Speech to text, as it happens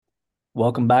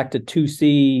Welcome back to Two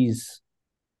C's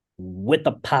with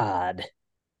the pod.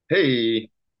 Hey,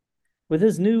 With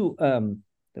his new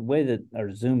the way that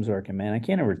our Zoom's working, man, I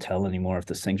can't ever tell anymore if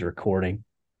this thing's recording.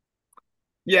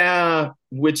 yeah,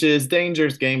 which is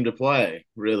dangerous game to play,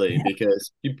 really,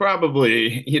 because you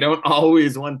don't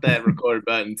always want that record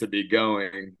button to be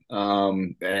going.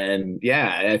 And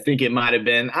yeah, I think it might have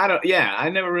been. I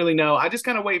never really know. I just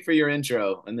kind of wait for your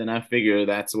intro, and then I figure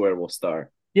that's where we'll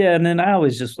start. Yeah, and then I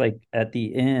always just like at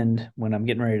the end when I'm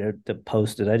getting ready to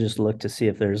post it, I just look to see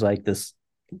if there's like this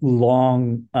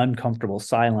long, uncomfortable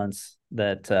silence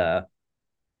that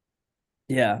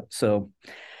yeah. So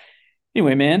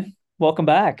anyway, man, welcome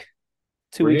back.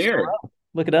 Two We're weeks in a here. row.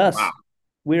 Look at Wow, us.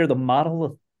 We are the model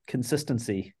of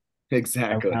consistency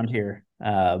exactly. around here.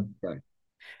 Right.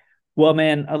 Well,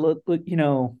 man, I look,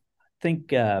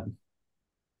 think what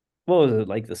was it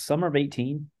like the summer of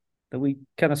 18 that we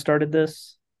kind of started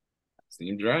this,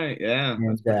 Seems right. Yeah, that's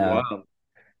and pretty wild.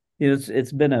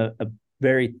 it's been a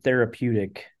very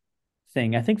therapeutic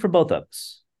thing, I think, for both of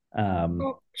us.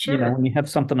 Oh, sure. When you have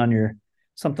something on your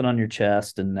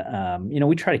chest, and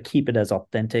we try to keep it as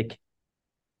authentic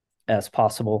as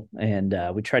possible, and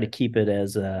we try to keep it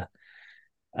as uh,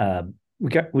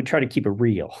 we try to keep it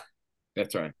real.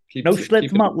 That's right. No Keep Schlitz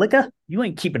it. malt liquor, you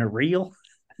ain't keeping it real.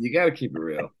 You got to keep it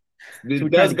real. So It we're trying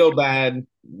does to go bad.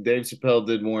 Dave Chappelle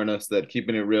did warn us that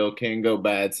keeping it real can go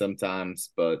bad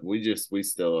sometimes, but we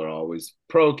still are always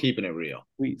pro keeping it real.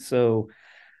 we so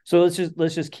let's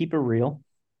just keep it real.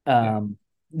 Yeah.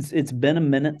 It's been a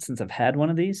minute since I've had one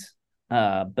of these,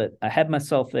 but I had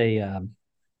myself a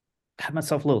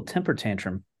little temper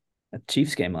tantrum at the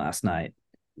Chiefs game last night.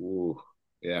 Ooh,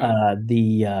 yeah.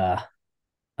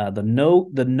 The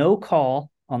no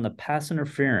call on the pass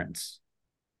interference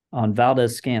on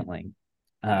Valdes-Scantling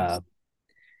Yes. uh,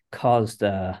 caused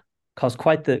caused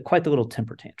quite the little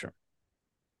temper tantrum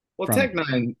Well,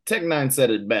 from. Tech Nine said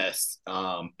it best.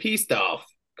 Peaced off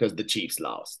because the Chiefs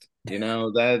lost.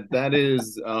 That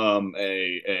is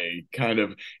a kind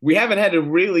of we haven't had to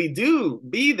really do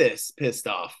be this pissed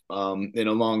off in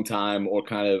a long time, or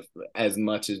kind of as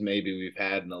much as maybe we've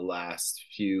had in the last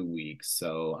few weeks.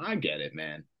 So I get it,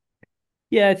 man.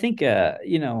 Yeah, I think I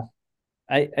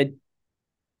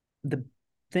the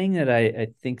thing that I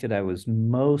think that I was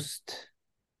most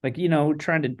like,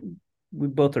 trying to we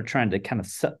both are trying to kind of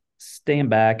stand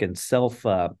back and self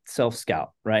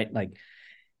scout, right? Like,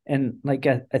 and like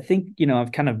I think,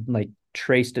 I've kind of like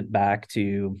traced it back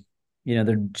to,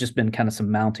 there've just been kind of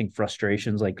some mounting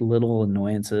frustrations, like little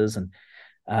annoyances. And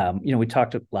we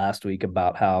talked last week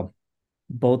about how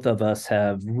both of us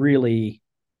have really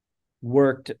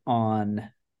worked on,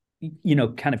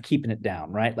 kind of keeping it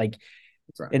down, right? Like,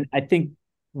 That's right. and I think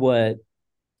what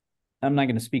I'm not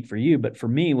going to speak for you, but for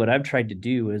me, what I've tried to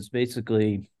do is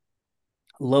basically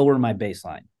lower my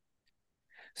baseline.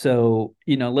 So,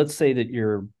 let's say that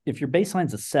if your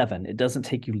baseline's a 7, it doesn't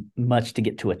take you much to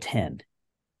get to a 10,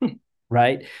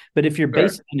 right? But if your Sure.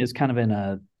 baseline is kind of in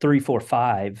a 3, 4,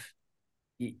 5,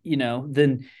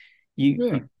 then you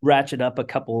Yeah. ratchet up a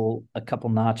couple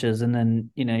notches, and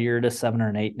then you're at a 7 or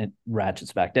an 8, and it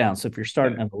ratchets back down. So if you're Yeah.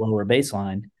 starting at a lower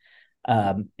baseline,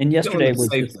 and Still in yesterday the was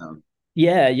safe just zone.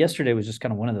 yeah, yesterday was just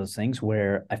kind of one of those things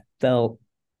where I felt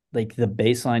like the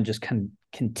baseline just kind of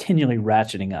continually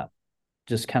ratcheting up,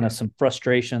 just kind Yeah. of some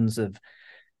frustrations of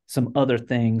some other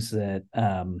things that,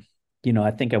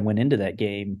 I think I went into that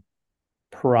game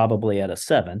probably at a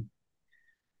 7.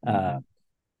 Uh, Mm-hmm.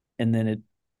 and then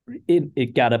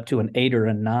it got up to an 8 or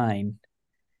a 9.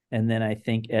 And then I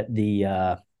think at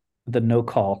the no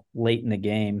call late in the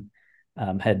game,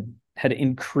 had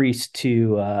increased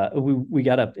to, we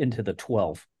got up into the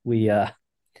 12. We Yeah.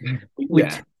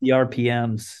 took the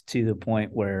RPMs to the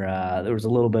point where there was a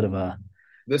little bit of a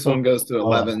This little one goes to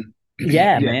blow up. 11.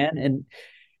 Yeah, Yeah. man. And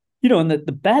and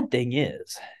the bad thing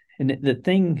is, and the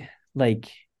thing, like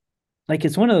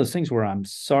it's one of those things where I'm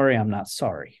sorry I'm not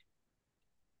sorry.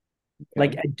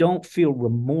 Like, Okay. I don't feel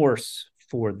remorse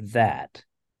for that.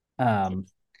 Um,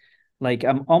 like,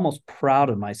 I'm almost proud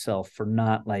of myself for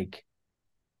not, like,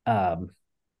 um,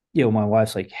 my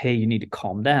wife's like, hey, you need to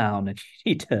calm down, and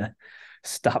you need to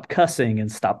stop cussing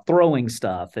and stop throwing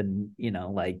stuff, and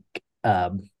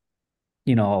um,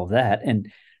 all of that.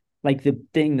 And like, the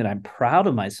thing that I'm proud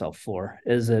of myself for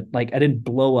is that, like, I didn't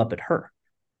blow up at her.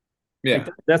 Like,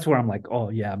 Yeah. that's where I'm like, oh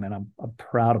yeah, man, I'm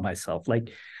proud of myself. Like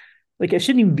I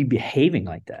shouldn't even be behaving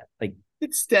like that. Like,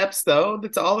 It's steps, though.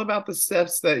 It's all about the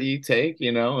steps that you take,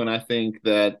 and I think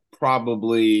that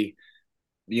probably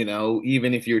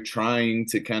even if you're trying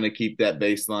to kind of keep that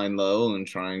baseline low and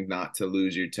trying not to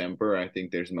lose your temper, I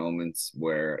think there's moments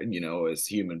where, as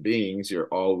human beings, you're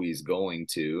always going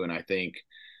to. And I think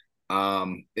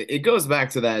it goes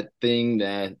back to that thing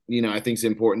that, I think is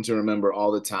important to remember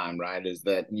all the time, right? Is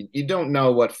that you don't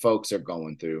know what folks are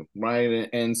going through, right?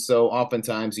 And so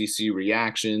oftentimes you see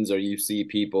reactions or you see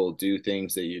people do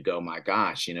things that you go, my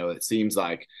gosh, it seems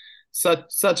like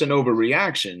such an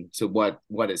overreaction to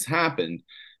what has happened.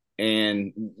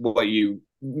 And what you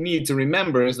need to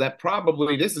remember is that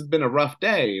probably this has been a rough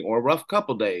day or a rough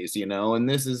couple days, and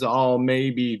this is all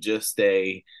maybe just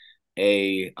a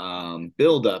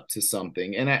build up to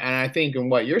something. And I think in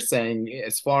what you're saying,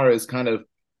 as far as kind of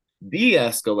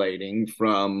de-escalating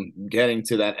from getting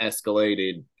to that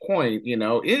escalated point,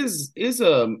 is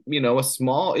a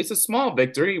small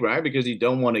victory, right? Because you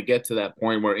don't want to get to that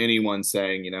point where anyone's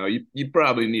saying, you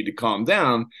probably need to calm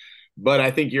down. But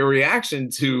I think your reaction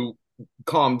to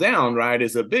calm down, right,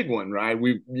 is a big one, right?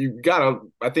 You gotta,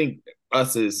 I think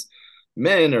us as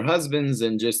men or husbands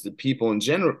and just the people in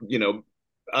general,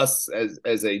 us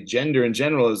as a gender in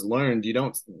general has learned you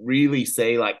don't really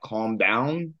say like calm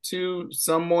down to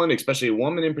someone, especially a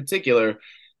woman in particular,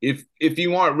 if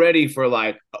you aren't ready for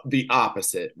like the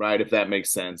opposite, right? If that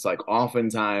makes sense. Like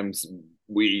oftentimes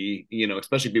we,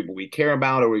 especially people we care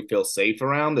about or we feel safe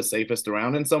around, the safest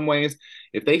around in some ways,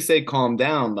 if they say calm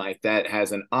down, like that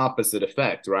has an opposite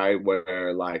effect, right?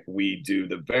 Where like we do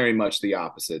the very much the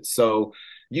opposite. So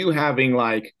you having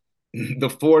like the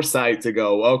foresight to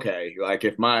go, okay, like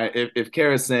if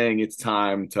Kara's saying it's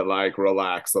time to like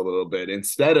relax a little bit,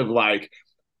 instead of like,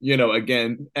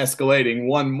 again, escalating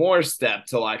one more step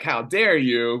to like, how dare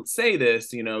you say this,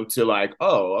 to like,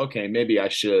 oh, okay, maybe I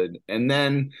should. And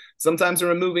then sometimes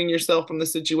removing yourself from the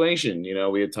situation.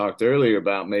 We had talked earlier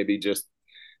about maybe just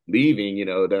leaving,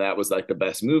 that was like the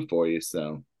best move for you.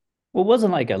 So Well, it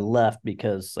wasn't like I left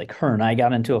because like her and I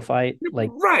got into a fight. Like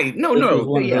right. No, this was no.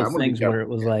 one of Yeah, I those want to be things where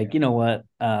careful. it was like, you know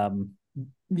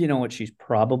what? She's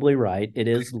probably right. It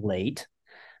is late.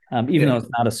 Even though Yeah. it's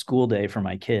not a school day for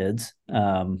my kids.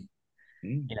 Mm.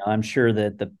 I'm sure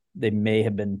that they may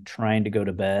have been trying to go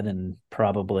to bed and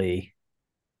probably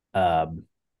um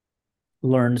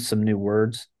learned some new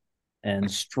words and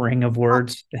string of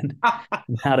words and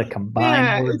how to combine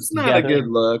Yeah, words it's not a good together.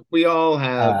 look. We all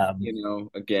have, Um,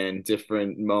 again,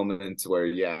 different moments where,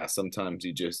 yeah, sometimes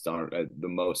you just aren't the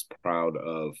most proud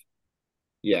of,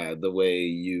 yeah, the way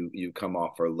you come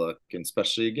off or look, and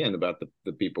especially again about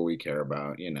the people we care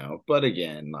about, But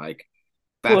again, like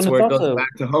well, that's and it's where it goes also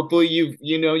back to hopefully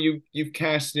you've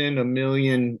cashed in a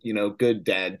million, good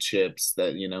dad chips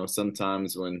that,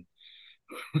 sometimes when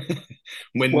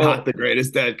when not well, the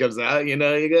greatest dad comes out, you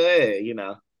go, hey,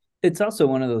 it's also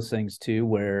one of those things too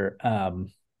where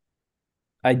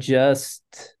I just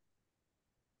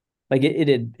like it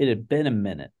had been a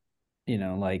minute,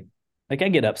 like I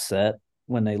get upset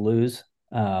when they lose.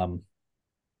 Um,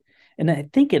 and I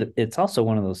think it's also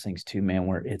one of those things too, man,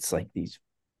 where it's like these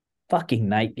fucking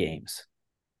night games.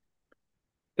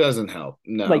 doesn't help.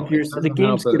 Like No, it the doesn't help.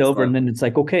 games But get it's over, like, and then it's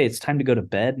like, okay, it's time to go to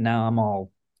bed. Now I'm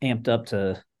all amped up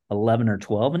to 11 or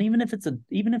 12, and even if it's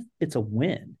a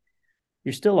win,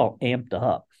 you're still all amped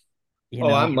up, you oh,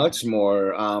 know. I'm much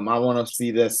more. I want to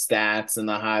see the stats and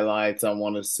the highlights. I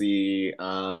want to see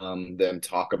them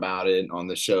talk about it on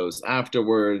the shows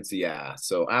afterwards. Yeah,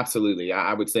 so absolutely,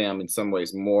 I would say I'm in some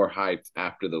ways more hyped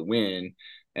after the win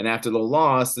and after the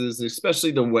losses,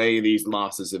 especially the way these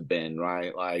losses have been.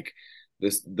 Right, like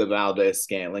the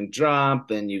Valdes-Scantling drop,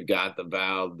 then you've got the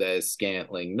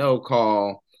Valdes-Scantling no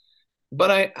call.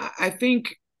 But I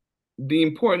think the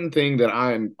important thing that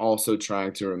I'm also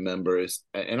trying to remember is,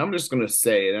 and I'm just going to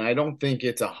say it, and I don't think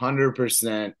it's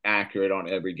 100% accurate on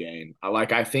every game.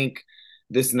 I think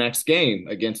this next game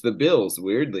against the Bills,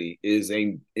 weirdly, is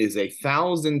a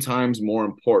thousand times more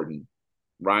important,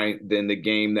 right, than the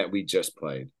game that we just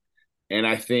played. And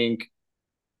I think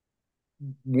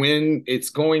when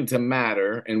it's going to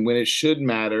matter and when it should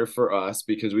matter for us,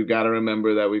 because we've got to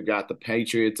remember that we've got the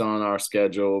Patriots on our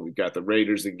schedule, we've got the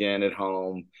Raiders again at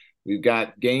home, we've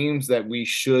got games that we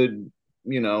should,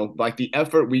 like the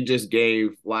effort we just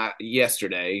gave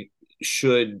yesterday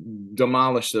should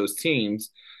demolish those teams.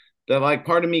 That like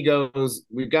part of me goes,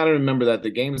 we've got to remember that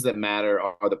the games that matter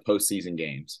are the postseason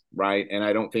games, right? And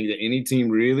I don't think that any team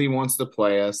really wants to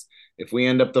play us. If we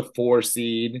end up the 4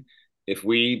 seed, if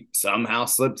we somehow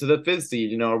slip to the 5th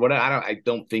seed, or whatever, I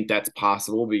don't think that's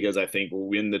possible because I think we'll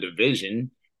win the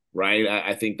division, right?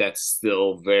 I think that's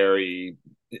still very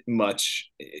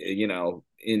much, Yeah,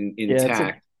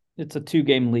 intact. it's a 2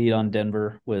 game lead on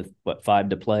Denver with what 5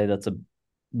 to play. That's a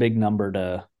big number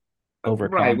to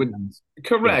overcome. Right,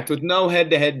 Yeah, with no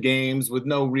head-to-head games, with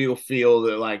no real feel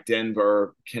that like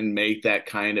Denver can make that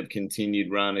kind of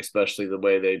continued run, especially the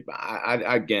way they.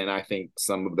 Again, I think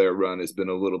some of their run has been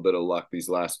a little bit of luck these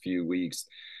last few weeks.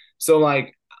 So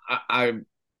like I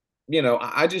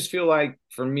I just feel like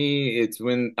for me, it's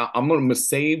when I'm going to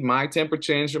save my temper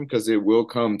tantrum because it will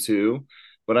come too.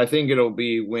 But I think it'll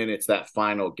be when it's that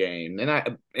final game.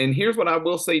 And here's what I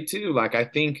will say too. Like I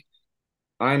think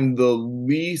I'm the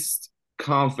least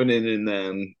confident in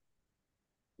them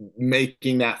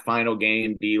making that final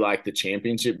game be like the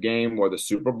championship game or the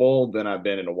Super Bowl than I've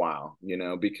been in a while,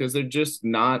 because they're just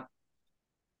not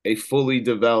a fully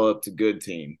developed good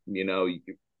team,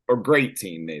 or great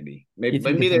team, maybe. you think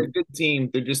Maybe they're a good team.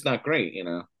 They're just not great.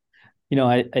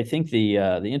 I think the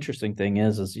interesting thing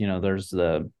is there's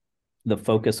the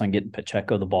focus on getting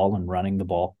Pacheco the ball and running the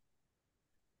ball,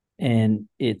 and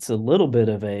it's a little bit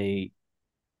of a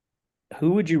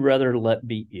who would you rather let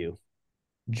beat you,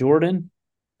 Jordan,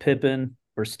 Pippen,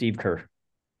 or Steve Kerr?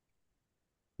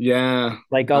 Yeah,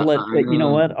 Like I you know know.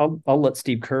 what, I'll let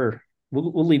Steve Kerr.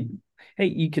 We'll leave. Hey,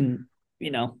 you can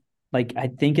like I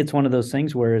think it's one of those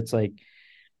things where it's like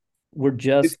we're It's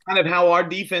just kind of how our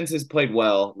defense has played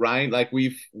well, right? Like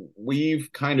we've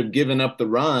kind of given up the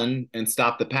run and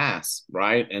stopped the pass,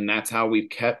 right? And that's how we've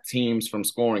kept teams from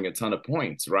scoring a ton of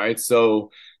points, right? So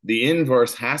the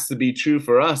inverse has to be true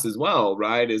for us as well,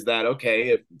 right? Is that okay,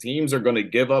 if teams are going to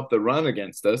give up the run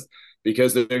against us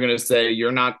because they're going to say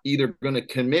you're not either going to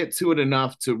commit to it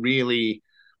enough to really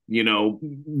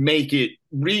make it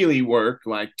really work,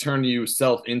 like turn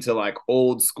yourself into like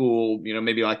old school,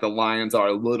 maybe like the Lions are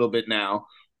a little bit now,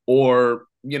 or,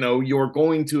 you're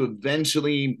going to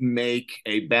eventually make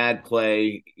a bad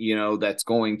play, that's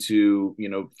going to,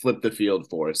 flip the field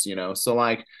for us, So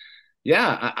like,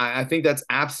 yeah, I think that's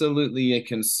absolutely a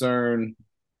concern.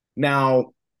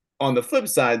 Now, on the flip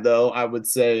side, though, I would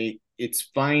say it's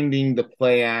finding the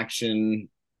play action,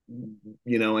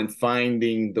 and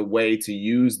finding the way to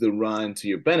use the run to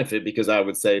your benefit, because I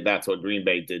would say that's what Green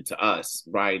Bay did to us,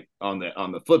 right? On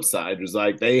the flip side, it was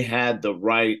like they had the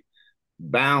right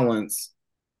balance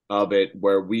of it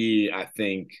where we, I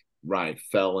think, right,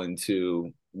 fell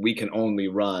into we can only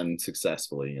run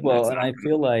successfully, and well, that's and not. I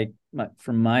feel like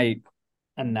from my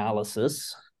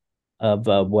analysis of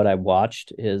what I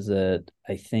watched is that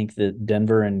I think that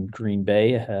Denver and Green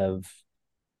Bay have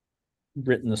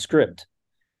written the script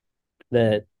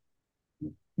that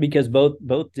because both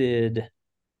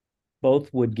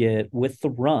would get with the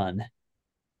run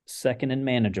second and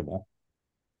manageable,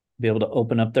 be able to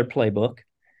open up their playbook,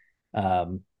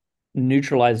 um,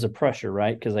 neutralize the pressure,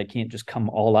 right? Because I can't just come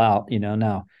all out,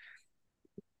 Now,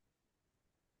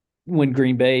 when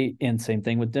Green Bay, and same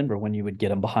thing with Denver, when you would get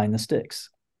them behind the sticks,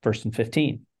 first and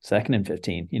 15, second and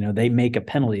 15, they make a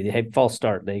penalty, they have false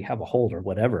start, they have a hold or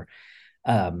whatever.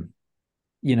 Um,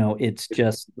 it's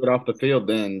just Get off the field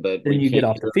then, but then we you get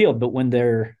can't. off the field. But when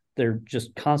they're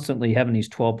just constantly having these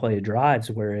 12 play drives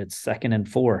where it's second and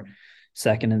 4,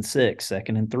 second and 6,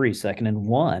 second and 3, second and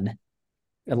 1, it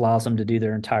allows them to do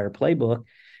their entire playbook.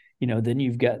 Then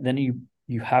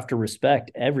you have to respect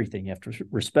everything. You have to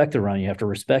respect the run. You have to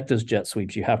respect those jet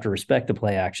sweeps. You have to respect the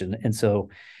play action. And so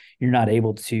you're not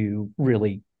able to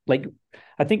really like.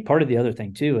 I think part of the other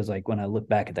thing too is like when I look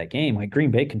back at that game, like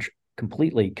Green Bay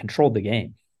completely controlled the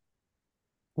game.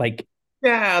 Like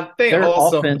Yeah, they their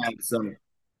also offense, had some.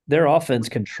 their offense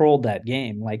controlled that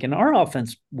game. Like, and our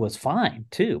offense was fine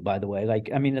too. By the way,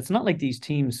 like I mean, it's not like these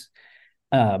teams.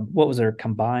 What was their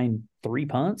combined 3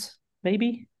 punts?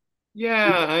 Maybe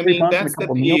Yeah, I three mean punts and a that's the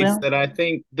couple kneel piece down. that I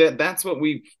think that's what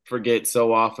we forget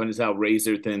so often is how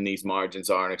razor thin these margins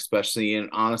are, and especially in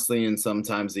honestly in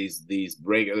sometimes these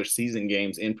regular season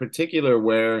games in particular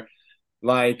where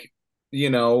like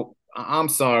I'm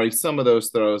sorry, some of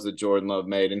those throws that Jordan Love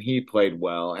made and he played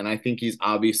well, and I think he's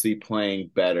obviously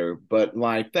playing better, but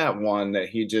like that one that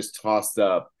he just tossed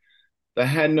up that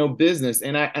had no business.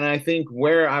 And I think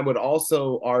where I would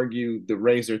also argue the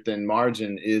razor thin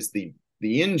margin is the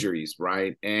injuries,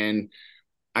 right? And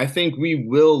I think we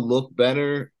will look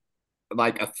better,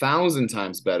 like 1,000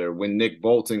 times better when Nick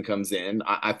Bolton comes in.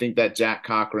 I think that Jack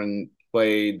Cochran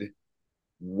played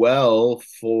well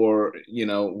for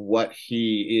what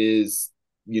he is,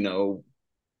 you know,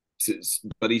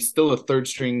 but he's still a third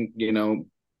string,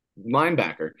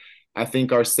 linebacker. I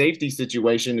think our safety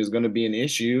situation is going to be an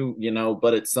issue,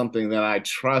 but it's something that I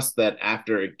trust that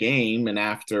after a game and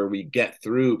after we get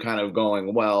through kind of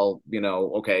going, well,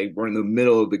 okay, we're in the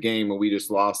middle of the game and we just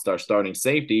lost our starting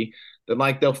safety, that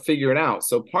like they'll figure it out.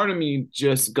 So part of me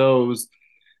just goes,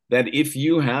 that if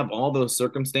you have all those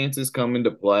circumstances come into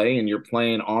play and you're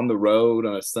playing on the road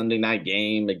on a Sunday night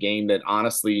game, a game that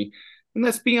honestly, and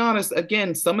let's be honest,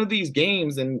 again, some of these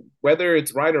games, and whether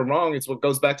it's right or wrong, it's what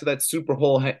goes back to that Super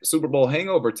Bowl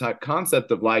hangover type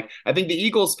concept of like, I think the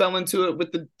Eagles fell into it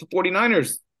with the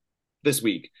 49ers this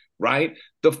week, right?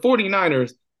 The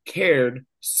 49ers cared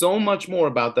so much more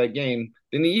about that game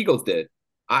than the Eagles did.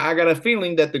 I got a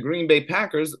feeling that the Green Bay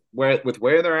Packers, with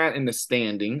where they're at in the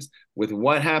standings, with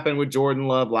what happened with Jordan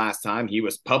Love last time, he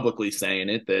was publicly saying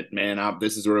it that, man,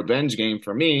 this is a revenge game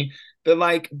for me, that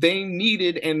like they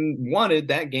needed and wanted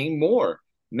that game more.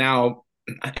 Now,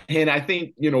 and I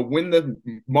think, when the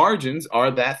margins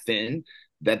are that thin,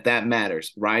 that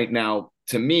matters, right? Now,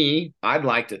 to me, I'd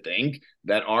like to think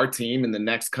that our team in the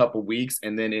next couple weeks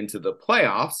and then into the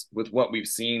playoffs, with what we've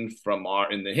seen from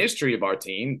in the history of our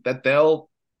team, that they'll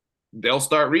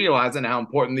start realizing how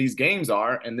important these games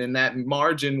are, and then that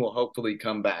margin will hopefully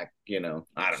come back. I don't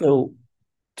know. So,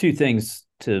 two things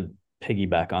to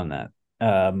piggyback on that.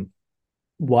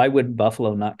 Why would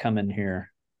Buffalo not come in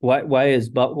here? Why is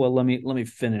well? Let me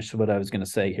finish what I was going to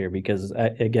say here, because I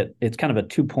get it's kind of a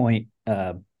 2 point.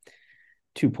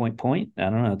 2 point point. I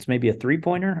don't know. It's maybe a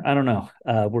 3-pointer. I don't know.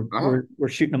 We're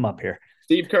shooting them up here.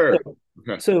 Steve Kerr.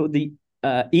 So the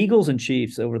Eagles and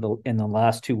Chiefs in the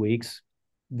last 2 weeks,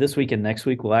 this week and next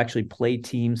week, will actually play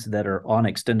teams that are on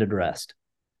extended rest.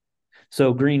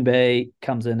 So Green Bay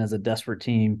comes in as a desperate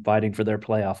team fighting for their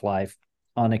playoff life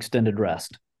on extended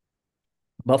rest.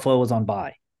 Buffalo was on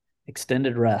bye,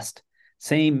 extended rest.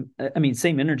 Same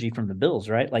energy from the Bills,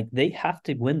 right? Like they have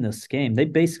to win this game. They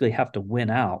basically have to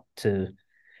win out to,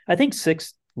 I think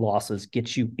 6 losses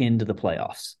gets you into the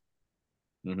playoffs.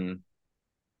 Mm-hmm.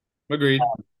 Agreed.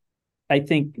 I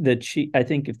think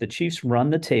if the Chiefs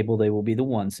run the table, they will be the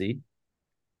 1 seed.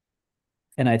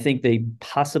 And I think they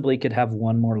possibly could have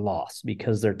one more loss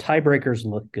because their tiebreakers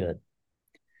look good.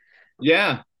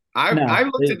 Yeah. I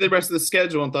looked at the rest of the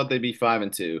schedule and thought they'd be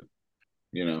 5-2.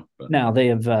 Now they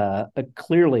have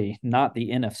clearly not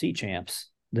the NFC champs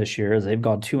this year, as they've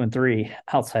gone 2-3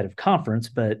 outside of conference.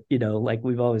 But like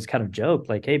we've always kind of joked,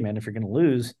 like, hey man, if you're going to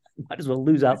lose, you might as well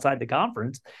lose outside the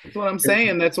conference. That's what I'm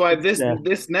saying. That's why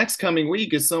this next coming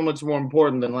week is so much more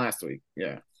important than last week.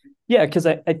 Yeah, because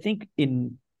I think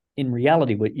in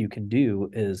reality, what you can do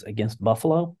is against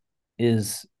Buffalo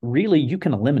is really you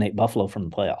can eliminate Buffalo from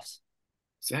the playoffs.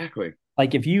 Exactly.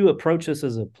 Like if you approach this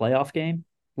as a playoff game,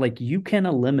 like you can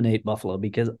eliminate Buffalo,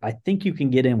 because I think you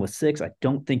can get in with 6. I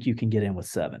don't think you can get in with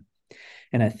 7.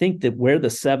 And I think that where the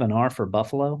 7 are for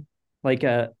Buffalo, like,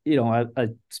 I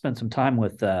spent some time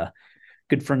with a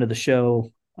good friend of the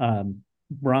show,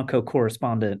 Bronco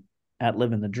correspondent at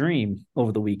Living the Dream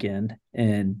over the weekend.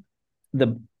 And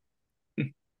the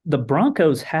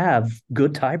Broncos have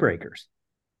good tiebreakers.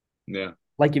 Yeah.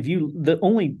 Like the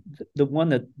one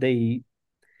that they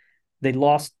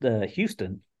lost the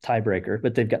Houston tiebreaker,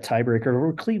 but they've got tiebreaker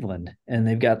over Cleveland, and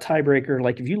they've got tiebreaker.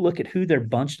 Like if you look at who they're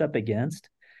bunched up against,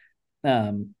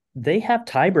 they have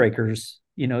tiebreakers,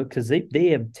 because they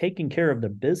have taken care of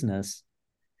their business.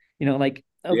 Like,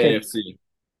 okay, the AFC.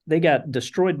 They got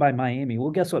destroyed by Miami. Well,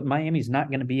 guess what? Miami's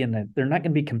not going to be they're not going to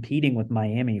be competing with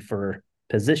Miami for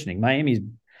positioning. Miami's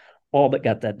all but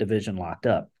got that division locked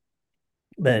up.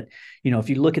 But, if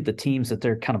you look at the teams that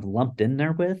they're kind of lumped in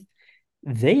there with,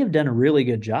 they have done a really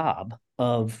good job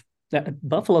of that.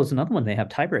 Buffalo's another one they have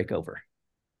tiebreak over.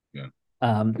 Yeah.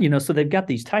 So they've got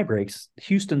these tiebreaks.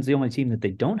 Houston's the only team that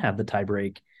they don't have the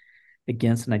tiebreak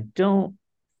against, and I don't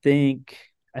think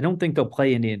they'll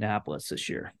play Indianapolis this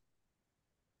year.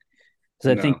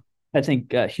 Because I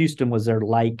think Houston was their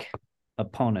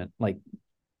opponent, like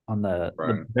on the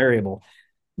variable.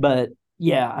 But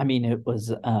yeah, it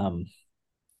was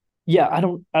yeah, I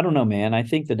don't know, man. I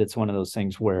think that it's one of those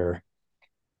things where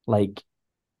like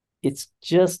it's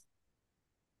just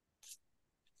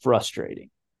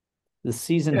frustrating. The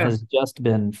season has just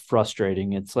been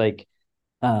frustrating. It's like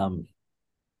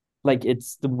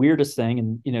it's the weirdest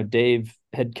thing. And Dave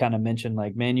had kind of mentioned,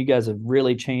 like, man, you guys have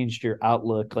really changed your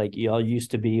outlook. Like y'all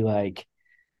used to be like,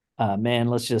 man,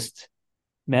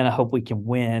 I hope we can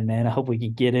win, man. I hope we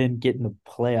can get in the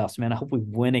playoffs, man. I hope we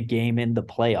win a game in the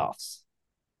playoffs.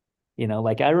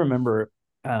 Like I remember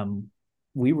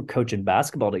we were coaching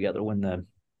basketball together when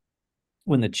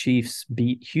the Chiefs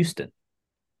beat Houston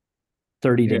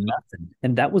 30-0.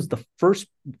 And that was the first,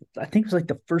 I think it was like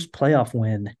the first playoff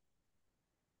win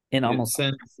in almost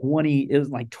 20, it was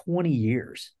like 20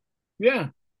 years. Yeah,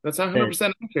 that's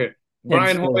 100% accurate.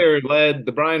 Brian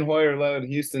Hoyer led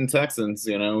Houston Texans,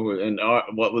 and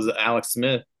what was it, Alex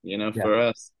Smith, for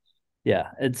us. Yeah.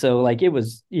 And so like it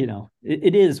was,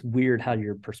 it is weird how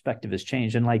your perspective has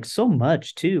changed. And like so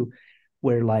much too,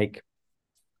 where like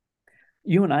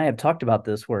you and I have talked about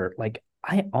this where like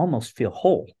I almost feel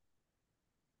whole.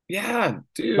 Yeah,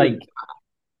 Like,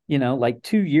 dude. like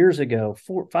 2 years ago,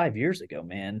 4 5 years ago,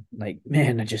 man, like,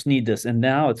 man, I just need this. And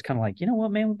now it's kind of like, you know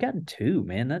what, man, we've gotten two,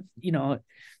 man. That's,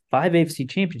 five AFC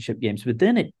championship games. But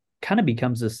then it kind of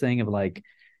becomes this thing of like,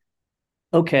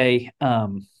 okay, but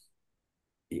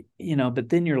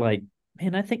then you're like,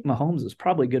 man, I think Mahomes is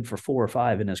probably good for 4 or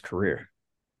 5 in his career.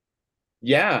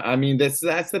 Yeah, I mean that's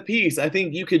the piece. I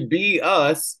think you could be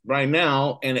us right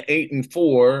now and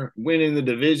 8-4, winning the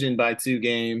division by 2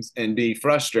 games and be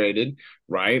frustrated,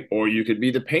 right? Or you could be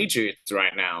the Patriots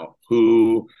right now,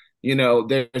 who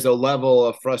there's a level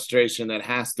of frustration that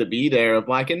has to be there of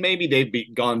like, and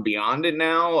maybe gone beyond it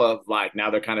now of like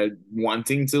now they're kind of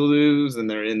wanting to lose and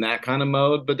they're in that kind of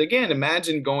mode. But again,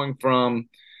 imagine going from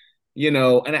and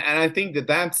I think that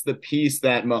that's the piece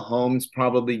that Mahomes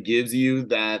probably gives you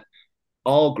that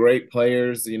all great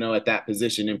players, at that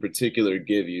position in particular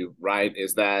give you, right?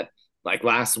 Is that like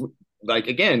like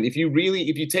again, if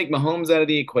you take Mahomes out of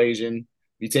the equation,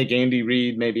 you take Andy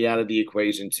Reid maybe out of the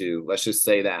equation too. Let's just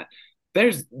say that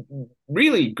there's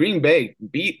really Green Bay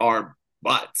beat our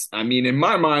butts. I mean, in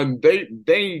my mind,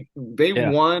 they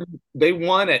Yeah.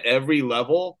 won at every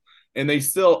level. And they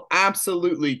still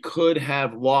absolutely could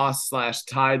have lost slash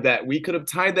tied that. We could have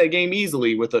tied that game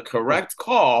easily with a Yeah. correct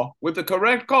call. With the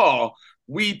correct call,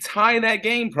 we tie that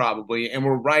game probably and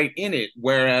we're right in it.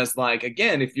 Whereas, like,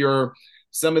 again, if you're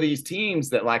some of these teams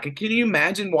that, like, can you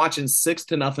imagine watching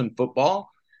 6-0 football?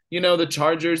 The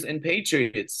Chargers and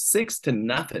Patriots,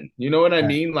 6-0. You know what I Yeah.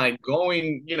 mean? Like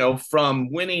going, from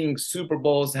winning Super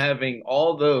Bowls, having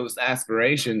all those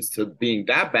aspirations to being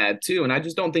that bad too. And I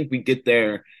just don't think we get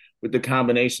there with the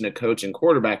combination of coach and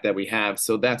quarterback that we have.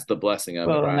 So that's the blessing of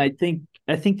it, Well, and right?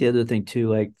 I think the other thing too,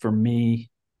 like for me,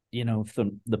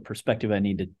 from the perspective I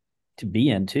need to be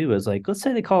in too, is like let's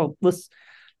say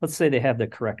they have the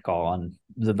correct call on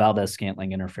the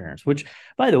Valdes-Scantling interference, which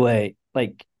by the way,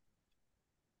 like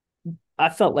I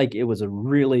felt like it was a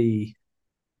really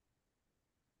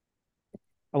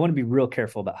I want to be real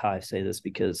careful about how I say this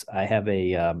because I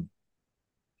am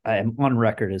on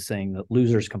record as saying that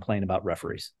losers complain about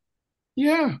referees.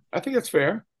 Yeah, I think that's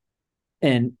fair.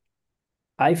 And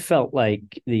I felt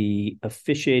like the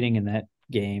officiating in that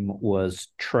game was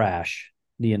trash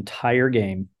the entire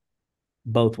game,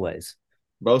 both ways.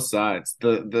 Both sides.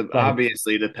 The Like,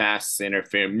 obviously the pass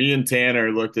interference. Me and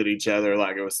Tanner looked at each other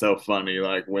like it was so funny.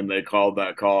 Like when they called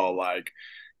that call, like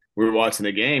we were watching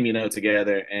the game,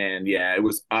 together, and yeah, it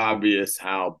was obvious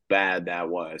how bad that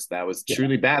was. That was yeah,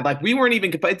 truly bad. Like we weren't even.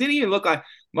 It didn't even look like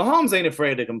Mahomes ain't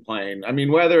afraid to complain. I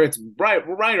mean, whether it's right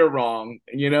or wrong,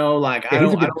 like yeah, I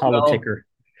he's a don't, I good don't know. politicker.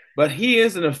 But he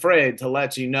isn't afraid to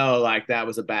let you know like that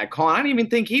was a bad call. I didn't even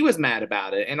think he was mad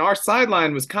about it. And our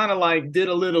sideline was kind of like did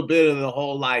a little bit of the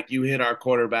whole like you hit our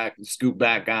quarterback and scoop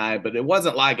back guy, but it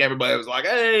wasn't like everybody was like,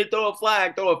 hey, throw a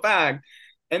flag, throw a flag.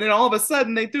 And then all of a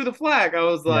sudden they threw the flag. I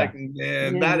was Yeah, like,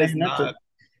 man, yeah, that is man, that's it. not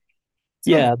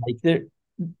Yeah, like there,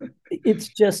 it's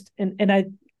just, and I,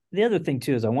 the other thing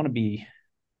too is I want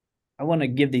to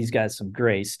give these guys some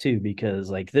grace too because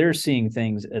like they're seeing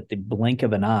things at the blink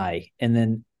of an eye, and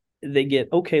then they get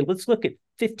okay. Let's look at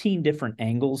 15 different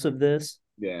angles of this.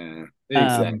 yeah, Um,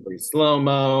 exactly.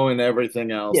 Slow-mo and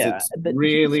everything else. yeah, It's but here's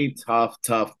really tough.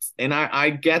 And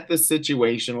I get the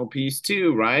situational piece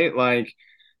too, right? Like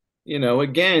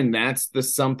again, that's the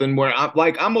something where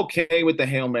I'm okay with the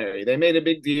Hail Mary. They made a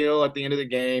big deal at the end of the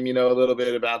game, a little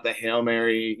bit about the Hail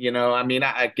Mary. I mean,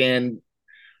 again,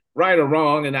 right or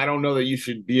wrong, and I don't know that you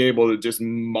should be able to just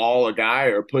maul a guy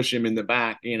or push him in the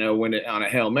back, when on a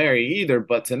Hail Mary either.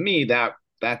 But to me, that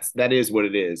is what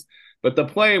it is. But the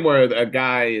play where a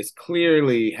guy is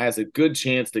clearly has a good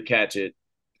chance to catch it,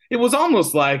 it was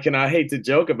almost like, and I hate to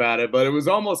joke about it, but it was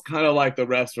almost kind of like the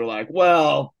refs were like,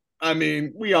 well, I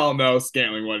mean, we all know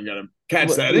Scantling wasn't going to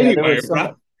catch that yeah, anyway,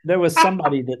 bro. there was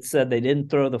somebody that said they didn't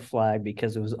throw the flag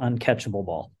because it was uncatchable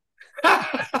ball.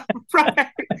 Right.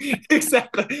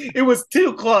 Exactly. It was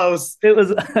too close, It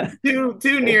was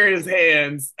too near his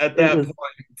hands at it that was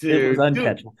point, it was too.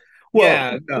 uncatchable. Well,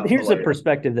 Yeah, no, here's the hilarious.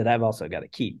 perspective that I've also got to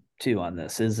keep too on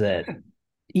this is that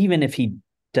even if he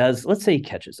does, let's say he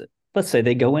catches it, let's say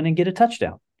they go in and get a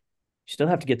touchdown, you still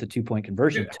have to get the 2 point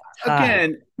conversion to tie.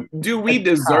 Again, To tie. do we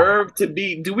deserve to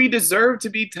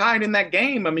be tied in that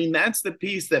game? I mean, that's the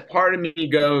piece that part of me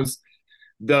goes,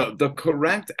 the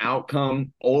correct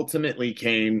outcome ultimately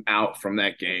came out from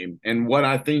that game. And what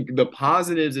I think the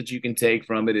positives that you can take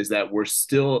from it is that we're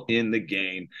still in the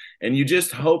game. And you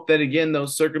just hope that, again,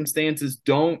 those circumstances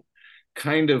don't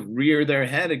kind of rear their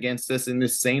head against us in the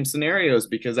same scenarios,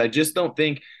 because I just don't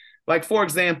think, like, for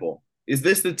example, is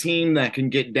this the team that can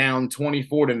get down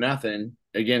 24-0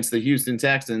 against the Houston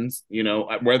Texans,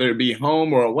 whether it be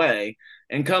home or away,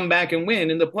 and come back and win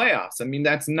in the playoffs? I mean,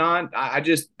 that's not,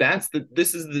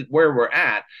 this is where we're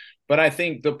at. But I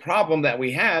think the problem that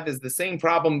we have is the same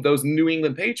problem those New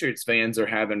England Patriots fans are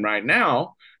having right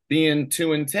now, being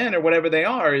 2-10 or whatever they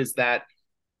are, is that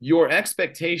your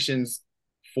expectations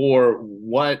for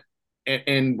what,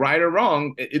 and right or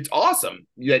wrong, it's awesome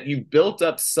that you've built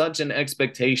up such an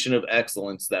expectation of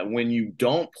excellence that when you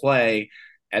don't play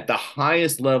at the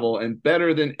highest level and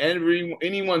better than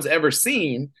anyone's ever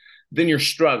seen, then you're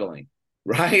struggling,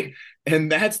 right?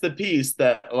 And that's the piece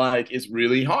that, like, is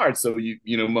really hard. So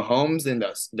Mahomes and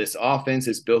this offense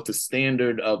has built a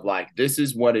standard of, like, this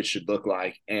is what it should look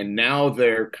like, and now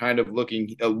they're kind of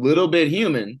looking a little bit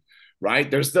human, right?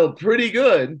 They're still pretty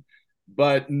good,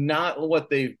 but not what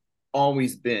they've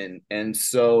always been. And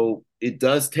so it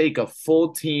does take a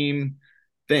full team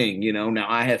thing. Now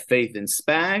I have faith in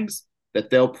Spags that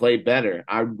they'll play better.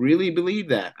 I really believe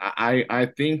that. I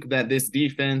think that this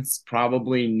defense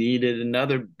probably needed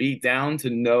another beat down to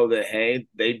know that, hey,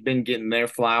 they've been getting their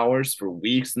flowers for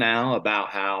weeks now about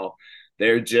how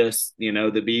they're just,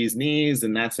 the bee's knees,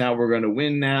 and that's how we're going to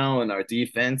win now, and our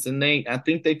defense. And I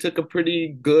think they took a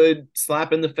pretty good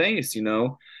slap in the face,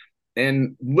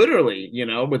 and literally,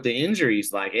 with the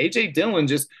injuries, like AJ Dillon,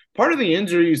 just part of the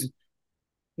injuries,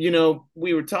 I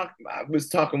was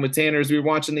talking with Tanner as we were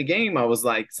watching the game. I was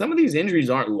like, some of these injuries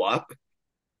aren't luck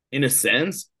in a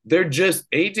sense. They're just,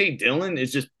 AJ Dillon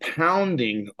is just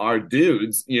pounding our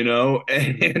dudes,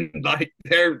 and like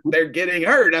they're getting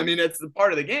hurt. I mean, it's the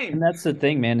part of the game. And that's the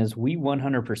thing, man, is we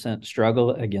 100%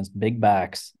 struggle against big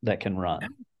backs that can run.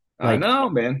 I know,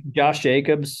 man. Josh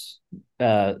Jacobs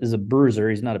is a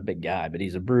bruiser. He's not a big guy, but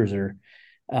he's a bruiser.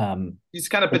 He's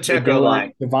kind of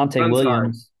Pacheco-like. Devontae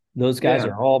Williams. Those guys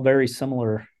are all very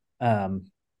similar. Thankfully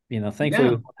we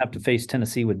won't have to face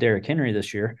Tennessee with Derrick Henry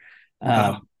this year.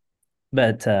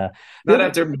 But not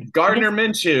after Gardner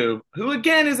Minshew, who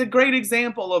again is a great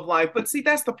example of, like, but see,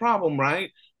 that's the problem, right?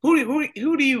 Who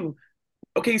do you?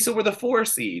 Okay, so we're the 4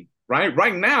 seed. Right?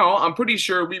 Right now, I'm pretty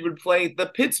sure we would play the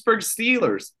Pittsburgh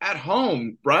Steelers at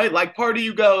home, right? Like, part of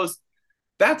you goes,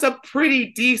 that's a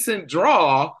pretty decent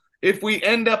draw if we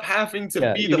end up having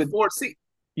to be the 4th seed.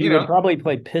 You would probably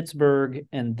play Pittsburgh,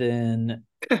 and then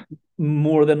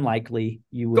more than likely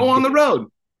you would go on the road.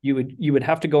 You would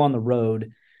have to go on the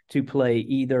road to play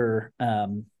either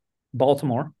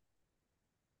Baltimore,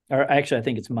 or actually I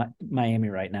think it's Miami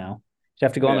right now. You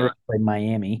have to go on the road to play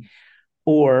Miami,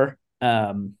 or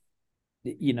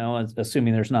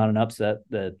assuming there's not an upset,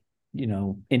 that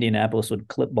Indianapolis would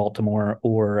clip Baltimore,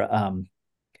 or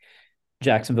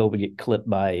Jacksonville would get clipped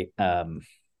by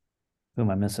who am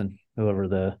I missing? I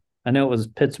know it was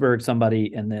Pittsburgh,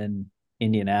 somebody, and then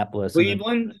Indianapolis,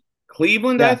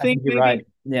 Cleveland, I think you're maybe. right.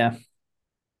 Yeah.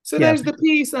 So there's the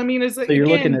piece. I mean, so you're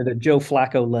looking at a Joe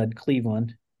Flacco led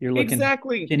Cleveland. You're looking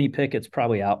exactly. Kenny Pickett's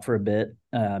probably out for a bit.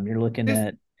 You're looking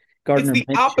at Gardner. It's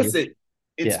the opposite.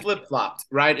 It's flip-flopped,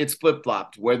 right? It's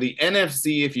flip-flopped, where the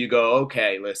NFC, if you go,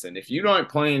 okay, listen, if you aren't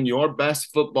playing your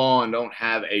best football and don't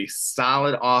have a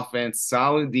solid offense,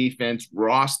 solid defense,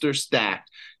 roster stacked,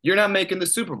 you're not making the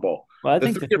Super Bowl. Well, I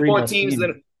think the 3 best teams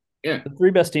the 3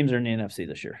 best teams are in the NFC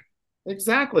this year.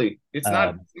 Exactly. It's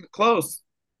not close.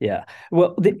 Yeah.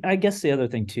 Well, I guess the other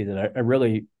thing too that I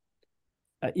really,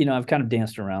 I've kind of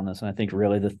danced around this, and I think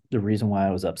really the reason why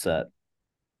I was upset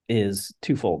is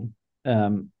twofold.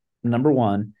 Number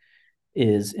one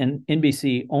is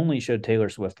NBC only showed Taylor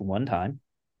Swift one time.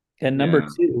 And number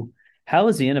two, how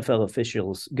is the NFL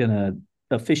officials going to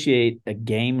officiate a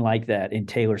game like that in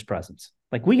Taylor's presence?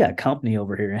 Like, we got company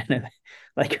over here. And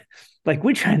like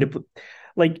we're trying to put,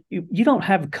 like, you don't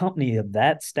have company of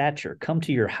that stature come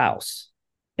to your house,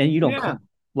 and you don't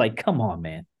come on,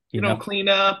 man. You don't clean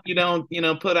up. You don't,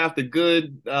 put out the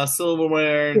good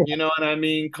silverware. Yeah. You know what I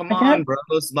mean? Come on, bro.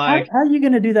 It's like, how are you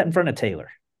going to do that in front of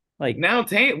Taylor? Like,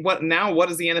 what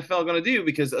is the NFL going to do?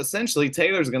 Because essentially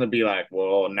Taylor's going to be like,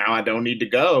 well, now I don't need to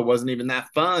go. It wasn't even that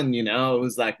fun. It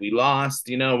was like, we lost,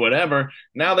 whatever.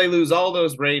 Now they lose all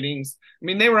those ratings. I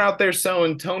mean, they were out there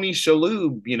showing Tony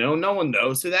Shalhoub, no one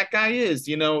knows who that guy is.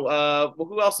 Who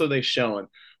else are they showing?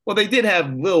 Well, they did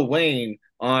have Lil Wayne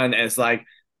on as, like,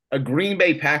 a Green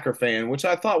Bay Packer fan, which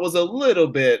I thought was a little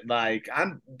bit like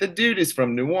I'm the dude is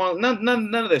from New Orleans.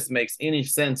 None of this makes any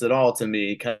sense at all to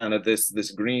me. Kind of this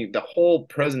green the whole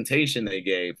presentation they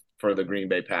gave for the Green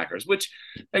Bay Packers, which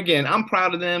again I'm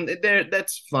proud of them.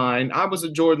 That's fine. I was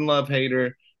a Jordan Love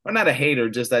hater, or not a hater,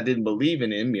 just I didn't believe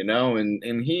in him,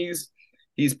 and he's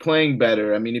playing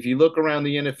better. I mean, if you look around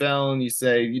the NFL and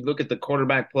you look at the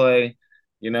quarterback play.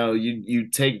 You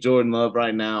take Jordan Love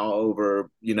right now over,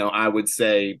 I would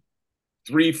say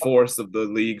 3/4 of the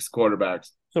league's quarterbacks.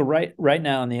 So right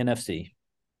now in the NFC,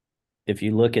 if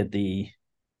you look at the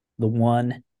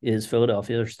one is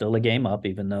Philadelphia, they're still a game up,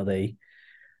 even though they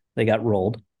got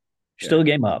rolled. Yeah, Still a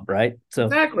game up, right?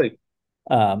 exactly.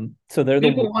 So they're the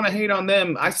People one. want to hate on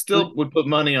them. I still would put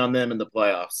money on them in the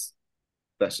playoffs.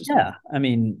 That's just me. Yeah, I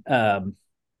mean, the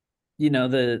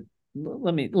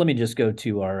let me just go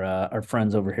to our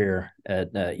friends over here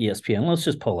at ESPN. Let's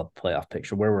just pull up playoff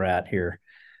picture where we're at here.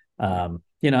 I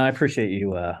appreciate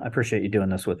you doing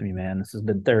this with me, man. This has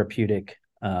been therapeutic.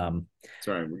 Sorry,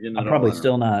 we're getting I'm it all probably out.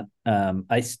 still not.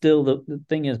 The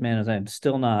thing is, man, is I'm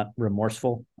still not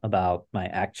remorseful about my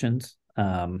actions.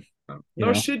 You Nor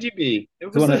know, should you be. It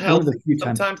it's was a one of healthy. the few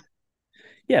times. Sometimes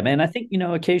Yeah, man. I think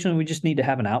occasionally we just need to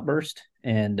have an outburst,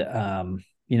 and uh,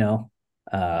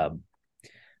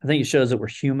 I think it shows that we're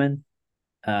human.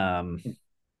 Um,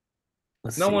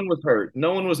 let's no see. one was hurt.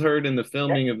 No one was hurt in the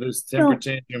filming of this temper No,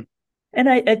 tantrum. and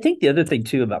I think the other thing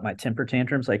too about my temper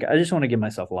tantrums, like I just want to give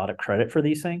myself a lot of credit for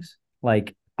these things.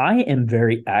 Like I am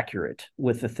very accurate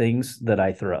with the things that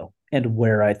I throw and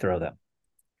where I throw them.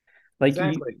 Like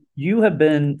Exactly. you have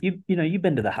been you've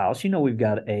been to the house. We've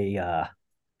got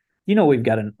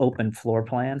an open floor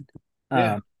plan.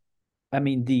 Yeah. Um, I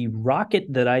mean the rocket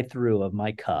that I threw of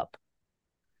my cup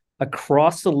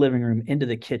across the living room into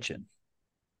the kitchen,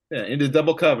 Yeah. Into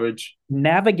double coverage.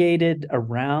 navigated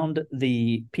around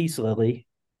the peace lily,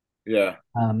 Yeah.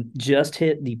 just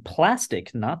hit the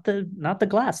plastic, not the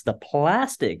glass, the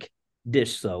plastic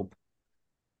dish soap,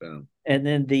 Yeah. and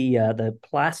then the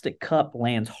plastic cup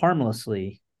lands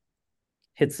harmlessly,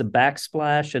 hits the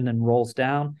backsplash, and then rolls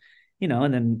down.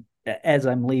 And then as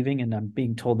I'm leaving and I'm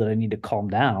being told that I need to calm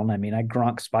down, I mean, I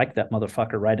Gronk spiked that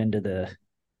motherfucker right into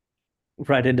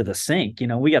the sink.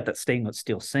 We got that stainless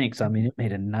steel sink, so I mean, it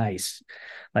made a nice,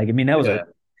 like, I mean, that was a Yeah.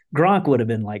 Gronk would have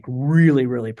been like really,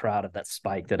 really proud of that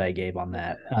spike that I gave on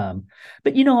that.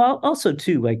 But also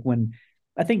too, like when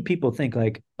I think people think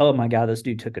like, oh my God, this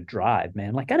dude took a drive,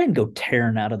 man. Like I didn't go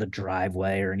tearing out of the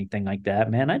driveway or anything like that,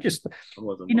 man. I just, It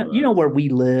wasn't one of where those. we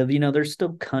live, there's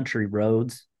still country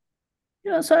roads.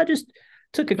 So I just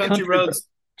took a Country country, roads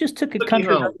just took a took you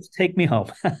country home. roads to take me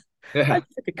home. I Yeah.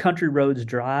 took a country roads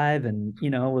drive and,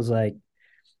 was like,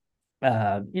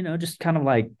 just kind of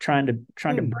like trying to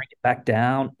Hmm, bring it back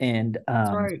down. And,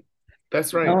 that's right.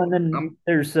 That's right. and then I'm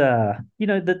there's,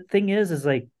 the thing is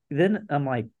like, then I'm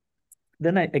like,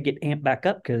 then I get amped back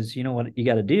up because you know what you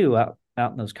got to do out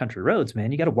in those country roads,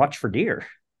 man. You got to watch for deer.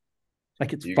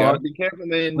 Like it's you got to fog. be careful,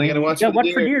 man. You got to Rain. You watch got for to the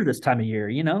watch for deer. deer this time of year.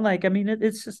 Like I mean,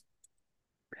 it's just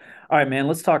all right, man.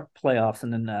 Let's talk playoffs,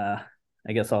 and then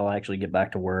I guess I'll actually get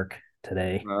back to work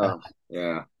today. Oh,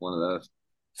 yeah, one of those.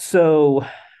 So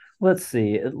let's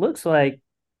see. It looks like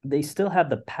they still have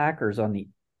the Packers on the.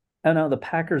 Oh no, the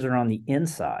Packers are on the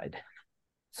inside.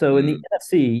 So in the Mm.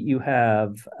 NFC, you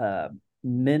have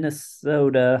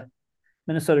Minnesota,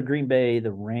 Green Bay,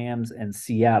 the Rams, and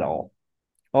Seattle,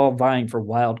 all vying for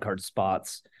wild card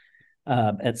spots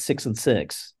at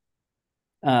 6-6.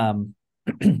 Um,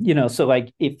 so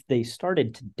like if they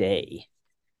started today,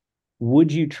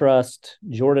 would you trust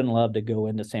Jordan Love to go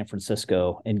into San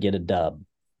Francisco and get a dub?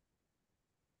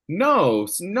 No,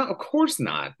 no, of course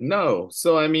not. No.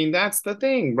 So I mean, that's the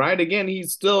thing, right? Again,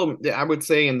 he's still, I would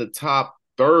say, in the top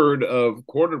third of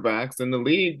quarterbacks in the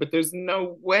league, but there's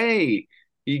no way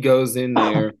he goes in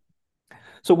there.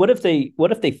 So what if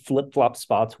they flip flop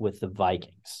spots with the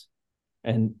Vikings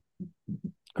and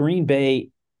Green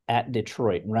Bay at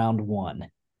Detroit round one?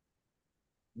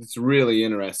 It's really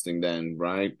interesting then,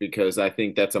 right? Because I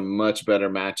think that's a much better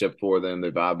matchup for them.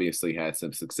 They've obviously had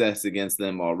some success against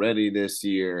them already this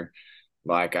year.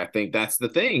 Like I think that's the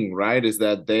thing, right? Is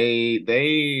that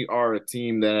they are a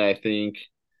team that I think,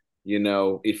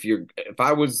 if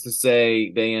I was to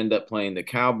say they end up playing the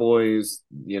Cowboys,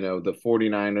 the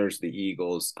 49ers, the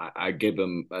Eagles, I give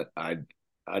them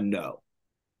a no.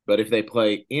 But if they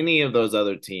play any of those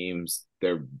other teams,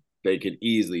 they could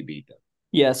easily beat them.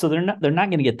 Yeah, so they're not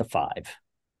going to get the five.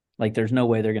 Like there's no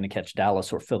way they're going to catch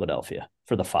Dallas or Philadelphia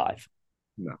for the five.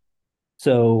 No.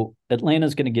 So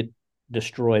Atlanta's going to get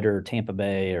destroyed, or Tampa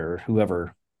Bay or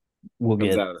whoever will Comes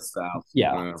get. out of the South.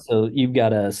 Yeah. Yeah. So you've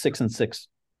got a 6-6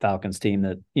 Falcons team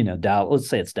that, Dallas, let's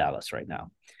say it's Dallas right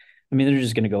now. I mean, they're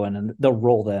just going to go in and they'll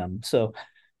roll them. So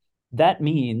that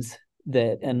means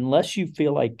that unless you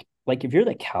feel like if you're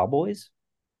the Cowboys,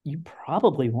 you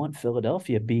probably want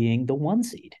Philadelphia being the 1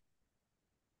 seed.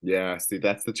 Yeah, see,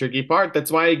 that's the tricky part.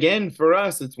 That's why, again, for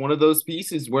us, it's one of those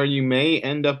pieces where you may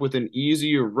end up with an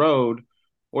easier road,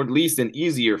 or at least an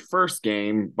easier first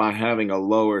game by having a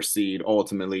lower seed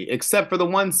ultimately, except for the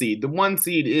 1 seed. The 1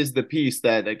 seed is the piece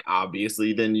that, like,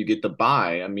 obviously then you get the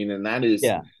bye. I mean, and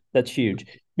Yeah, that's huge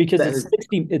because that it's is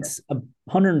 60, it's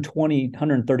 120,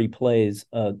 130 plays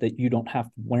that you don't have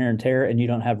wear and tear and you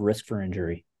don't have risk for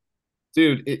injury.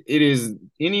 dude, it is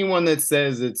anyone that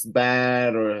says it's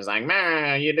bad or is like,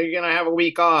 man, you're gonna have a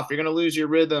week off, you're gonna lose your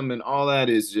rhythm, and all that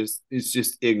is just it's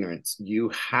just ignorance. You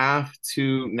have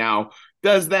to now.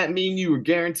 Does that mean you were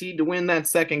guaranteed to win that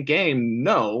second game?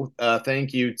 No.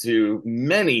 Thank you to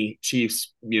many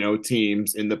Chiefs,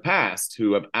 teams in the past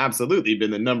who have absolutely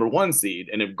been the number 1 seed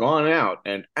and have gone out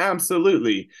and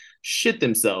absolutely shit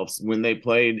themselves when they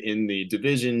played in the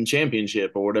division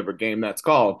championship or whatever game that's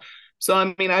called. So,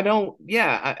 I mean, I don't,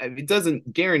 yeah, it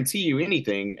doesn't guarantee you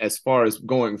anything as far as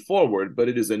going forward, but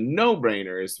it is a no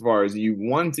brainer as far as you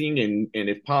wanting and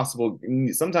if possible,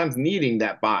 sometimes needing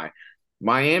that bye.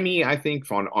 Miami, I think,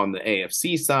 on the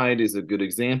AFC side, is a good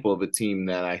example of a team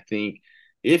that I think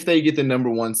if they get the number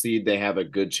 1 seed, they have a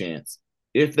good chance.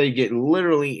 If they get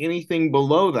literally anything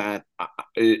below that,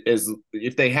 as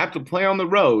if they have to play on the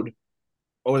road,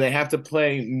 or they have to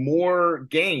play more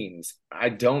games, I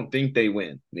don't think they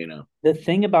win. The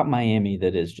thing about Miami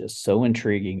that is just so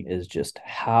intriguing is just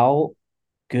how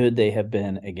good they have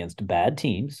been against bad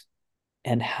teams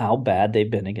and how bad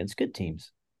they've been against good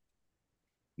teams.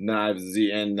 Knives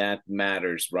and that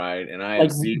matters, right? And I have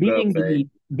Like zero faith.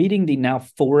 beating the now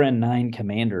 4-9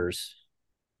 Commanders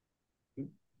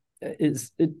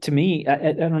to me,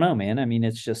 I don't know, man. I mean,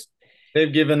 it's just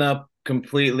They've given up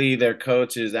completely. Their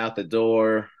coach is out the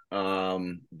door.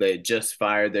 They just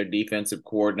fired their defensive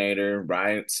coordinator,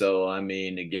 right? So I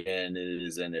mean, again,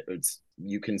 it's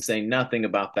you can say nothing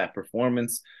about that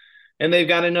performance. And they've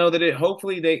got to know that it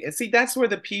hopefully they see that's where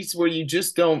the piece where you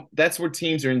just don't that's where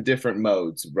teams are in different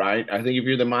modes, right? I think if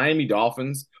you're the Miami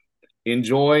Dolphins,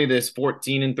 enjoy this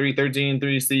 14-3,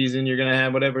 13-3 season. You're gonna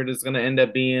have whatever it is gonna end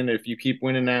up being. If you keep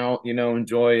winning out,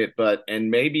 enjoy it. But and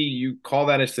maybe you call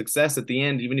that a success at the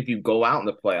end, even if you go out in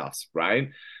the playoffs, right?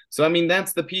 So I mean,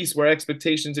 that's the piece where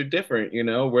expectations are different.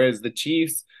 Whereas the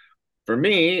Chiefs, for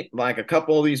me, like a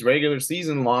couple of these regular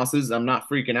season losses, I'm not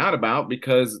freaking out about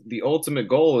because the ultimate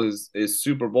goal is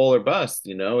Super Bowl or bust.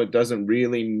 It doesn't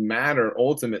really matter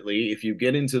ultimately if you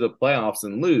get into the playoffs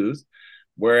and lose.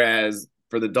 Whereas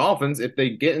for the Dolphins, if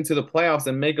they get into the playoffs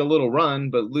and make a little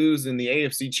run but lose in the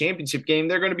AFC Championship game,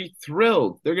 they're going to be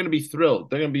thrilled. They're going to be thrilled.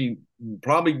 They're going to be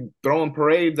probably throwing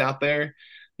parades out there,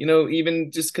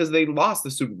 even just because they lost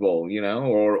the Super Bowl,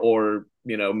 or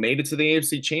made it to the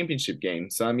AFC Championship game.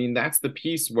 So I mean, that's the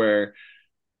piece where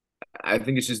I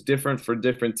think it's just different for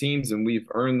different teams, and we've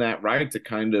earned that right to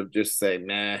kind of just say,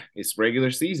 nah, it's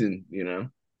regular season. do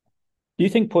you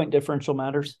think point differential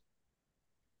matters?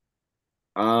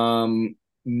 Um,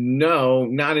 no,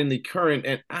 not in the current.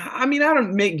 And I mean, I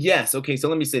don't make yes. Okay, so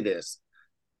let me say this: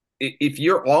 if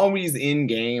you're always in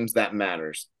games, that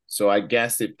matters. So I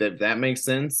guess if that makes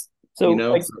sense, you So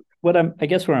know. like I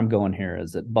guess where I'm going here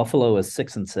is that Buffalo is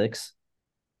 6-6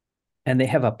 and they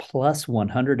have a plus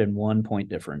 101 point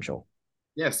differential.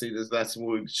 Yeah, see, that's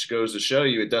what goes to show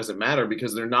you it doesn't matter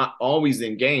because they're not always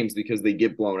in games because they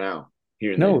get blown out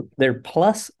here and there. No, they're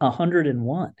plus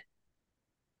 101.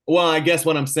 Well, I guess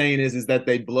what I'm saying is that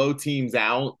they blow teams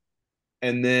out,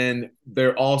 and then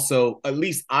they're also, at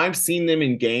least I've seen them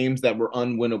in games that were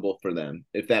unwinnable for them,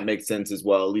 if that makes sense as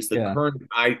well. At least the Yeah. current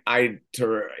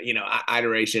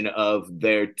iteration of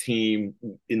their team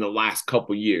in the last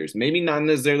couple years. Maybe not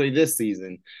necessarily this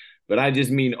season, but I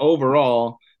just mean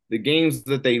overall, the games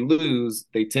that they lose,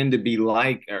 they tend to be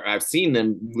like, or I've seen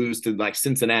them lose to like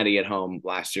Cincinnati at home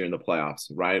last year in the playoffs,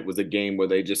 right? It was a game where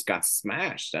they just got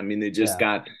smashed. I mean, they just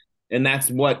Yeah. got, and that's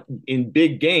what in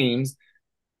big games,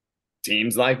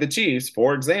 teams like the Chiefs,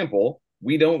 for example,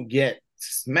 we don't get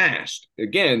smashed.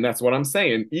 Again, that's what I'm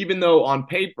saying. Even though on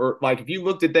paper, like if you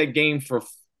looked at that game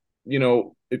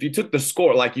if you took the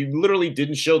score, like you literally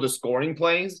didn't show the scoring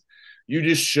plays, you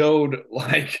just showed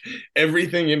like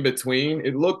everything in between.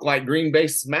 It looked like Green Bay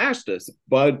smashed us,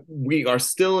 but we are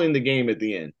still in the game at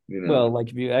the end. Well, like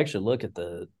if you actually look at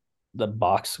the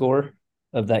box score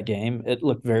of that game, it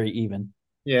looked very even.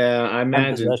 Yeah, I Time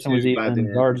imagine possession was too by the even,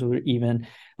 end. yards were even.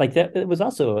 Like that, it was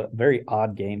also a very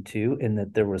odd game too, in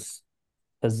that there was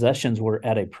possessions were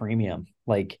at a premium.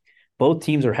 Like both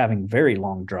teams are having very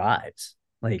long drives,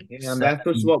 like Yeah, and that's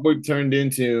just 70. what we've turned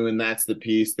into, and that's the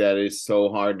piece that is so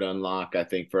hard to unlock, I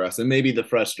think, for us. And maybe the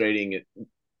frustrating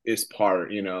is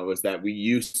part, is that it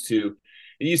used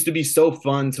to be so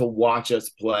fun to watch us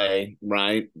play,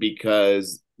 right?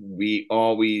 Because we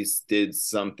always did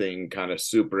something kind of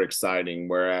super exciting.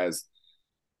 Whereas,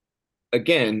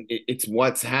 again, it's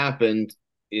what's happened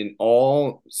in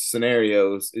all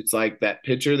scenarios. It's like that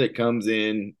pitcher that comes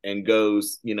in and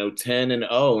goes,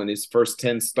 10-0 in his first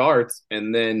 10 starts,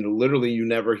 and then literally you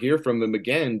never hear from him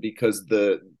again because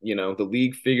the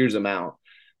league figures him out.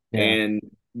 Yeah. And,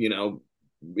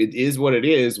 it is what it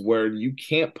is, where you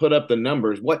can't put up the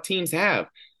numbers what teams have.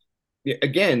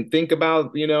 Again, think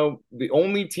about, the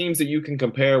only teams that you can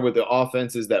compare with the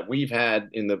offenses that we've had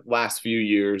in the last few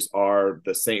years are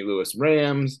the St. Louis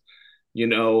Rams, you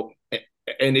know,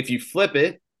 and if you flip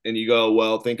it and you go,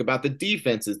 well, think about the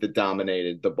defenses that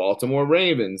dominated the Baltimore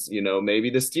Ravens, maybe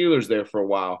the Steelers there for a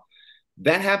while.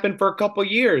 That happened for a couple of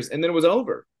years and then it was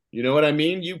over. You know what I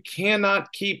mean? You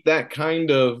cannot keep that kind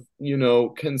of,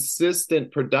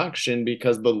 consistent production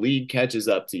because the league catches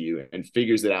up to you and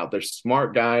figures it out. They're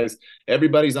smart guys.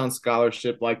 Everybody's on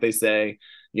scholarship, like they say,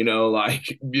 Yeah.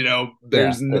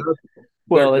 there's no,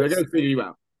 Well, they're going to figure you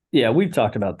out. yeah, we've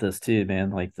talked about this too, man.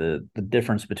 Like the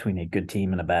difference between a good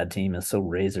team and a bad team is so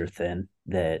razor thin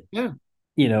that Yeah.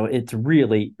 it's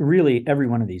really, really every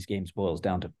one of these games boils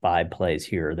down to 5 plays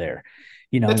here or there.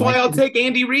 That's why Like I'll take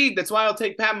Andy Reid. That's why I'll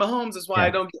take Pat Mahomes. That's why I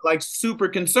yeah, don't get like super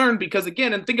concerned because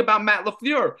again, and think about Matt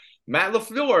LaFleur. Matt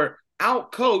LaFleur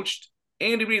outcoached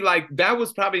Andy Reid. Like that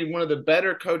was probably one of the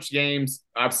better coach games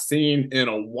I've seen in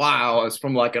a while. As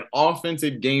from like an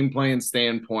offensive game plan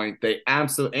standpoint, they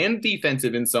absolutely and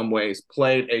defensive in some ways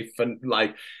played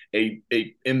a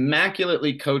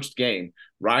immaculately coached game,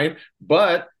 right?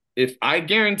 But if I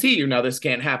guarantee you, now this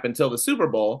can't happen till the Super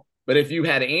Bowl. But if you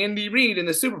had Andy Reid in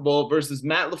the Super Bowl versus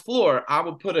Matt LaFleur, I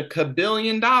would put $1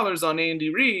 billion on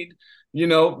Andy Reid,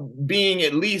 being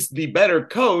at least the better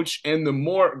coach. And the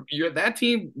more that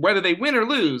team, whether they win or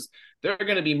lose, they're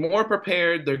going to be more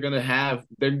prepared. They're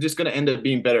just going to end up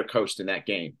being better coached in that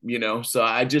game. So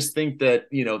I just think that,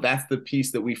 that's the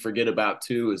piece that we forget about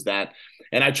too, is that,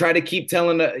 and I try to keep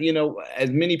telling,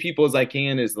 as many people as I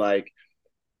can is like,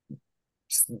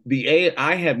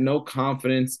 I have no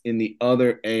confidence in the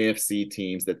other AFC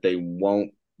teams that they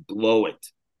won't blow it.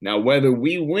 Now, whether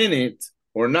we win it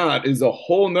or not is a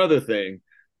whole nother thing,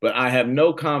 but I have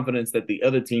no confidence that the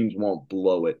other teams won't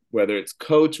blow it. Whether it's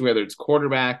coach, whether it's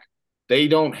quarterback, they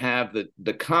don't have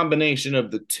the combination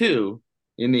of the two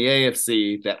in the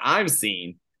AFC that I've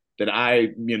seen that I,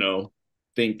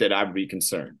 think that I'd be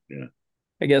concerned.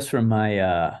 I guess from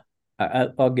my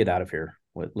I'll get out of here.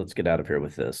 Let's get out of here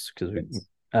with this because we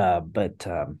Yes. but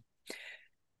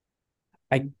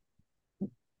I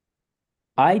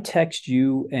I text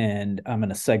you and I'm going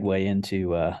to segue into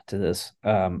to this.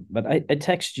 But I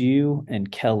text you and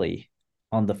Kelly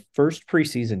on the first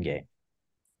preseason game,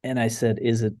 and I said,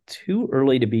 "Is it too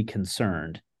early to be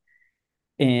concerned?"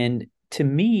 And to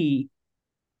me,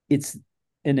 it's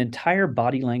an entire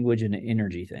body language and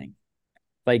energy thing.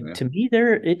 Like Yeah. to me,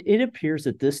 it appears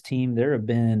that this team there have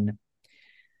been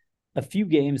a few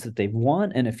games that they've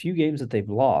won and a few games that they've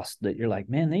lost that you're like,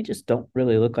 man, they just don't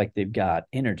really look like they've got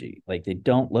energy. Like they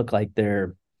don't look like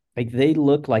they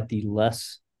look like the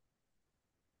less.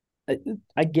 I,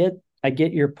 I get I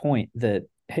get your point that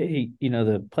hey,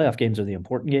 the playoff games are the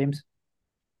important games,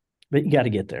 but you got to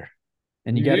get there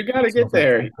and you got to You get got to yourself get on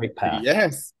there. a great path.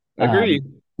 Yes. Um, Agreed.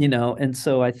 and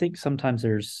so I think sometimes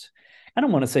I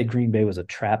don't want to say Green Bay was a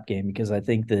trap game because I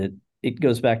think that it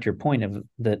goes back to your point of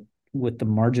that with the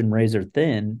margin razor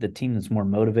thin, the team that's more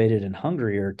motivated and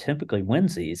hungrier typically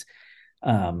wins these.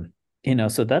 So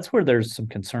that's where there's some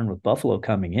concern with Buffalo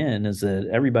coming in is that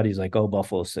everybody's like, oh,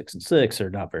 Buffalo's 6-6, they're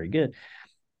not very good.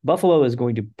 Buffalo is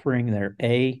going to bring their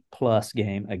A+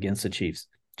 game against the Chiefs.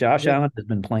 Josh Yeah. Allen has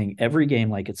been playing every game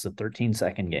like it's the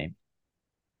 13-second game.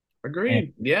 And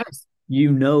Agreed. Yes.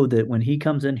 that when he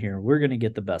comes in here, we're going to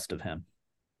get the best of him.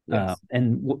 Yes.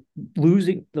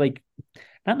 Losing, like,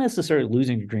 not necessarily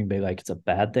losing to Green Bay like it's a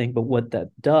bad thing, but what that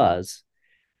does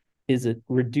is it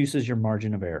reduces your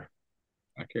margin of error.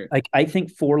 Accurate. Like, I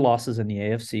think 4 losses in the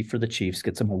AFC for the Chiefs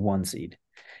gets them a 1 seed,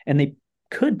 and they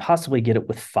could possibly get it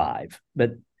with 5.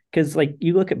 But because, like,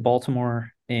 you look at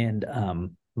Baltimore and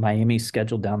Miami's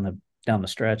schedule down the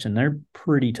stretch, and they're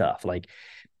pretty tough. Like,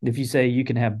 if you say you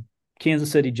can have Kansas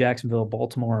City, Jacksonville,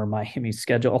 Baltimore, or Miami's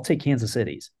schedule, I'll take Kansas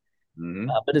City's. Mm-hmm.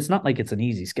 But it's not like it's an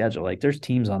easy schedule. Like there's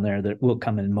teams on there that will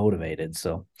come in motivated.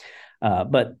 So,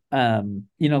 let's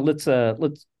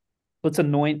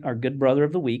anoint our good brother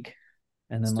of the week.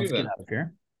 and Let's then do let's get that. out of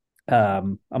here.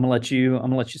 I'm gonna let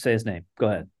you say his name. Go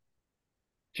ahead.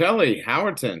 Kelly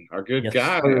Howerton, our good Yes,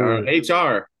 guy, our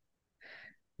sir. HR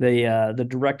The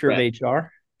director of rep.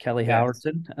 HR, Kelly Yes.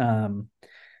 Howerton.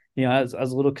 I was a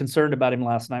little concerned about him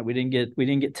last night. We didn't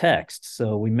get text,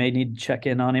 so we may need to check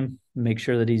in on him, make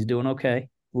sure that he's doing okay.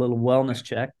 A little wellness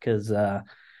check because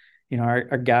our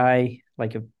guy,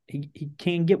 like, if he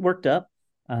can get worked up.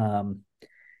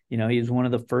 He was one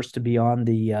of the first to be on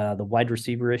the wide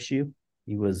receiver issue.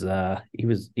 He was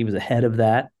ahead of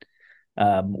that.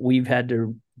 We've had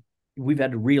to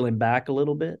reel him back a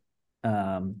little bit.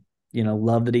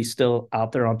 Love that he's still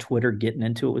out there on Twitter getting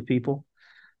into it with people.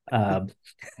 Um,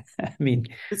 I mean,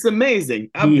 It's amazing.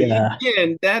 he,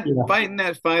 Again, that you know, fighting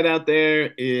that fight out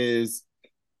there is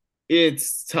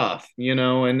it's tough,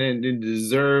 and it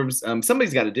deserves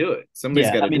somebody's got to do it. Somebody's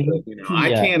yeah. got I to do mean, it. I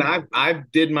can't. I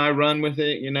did my run with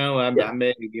it. I yeah.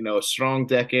 made a strong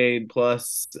decade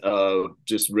plus of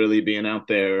just really being out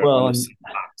there on Well, the and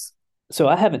soapbox. so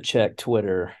I haven't checked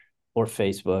Twitter or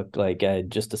Facebook. Like, I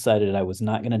just decided I was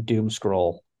not going to doom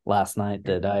scroll last night.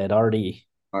 Smart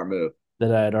move.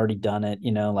 That I had already done it.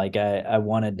 Like, I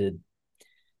wanted to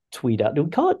tweet out. Do we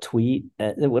call it tweet?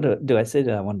 What do I say?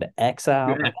 That I wanted to X You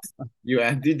out? Like,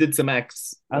 X. You did some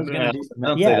X. I was gonna do some.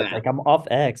 Don't say Yeah, it's that. like I'm off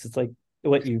X. It's like,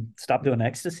 what, you stop doing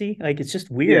ecstasy? Like, it's just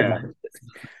weird. Yeah.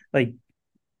 Like,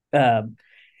 um.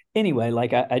 Anyway,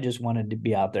 like, I just wanted to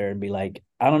be out there and be like,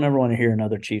 I don't ever want to hear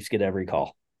another Chiefs get every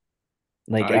call.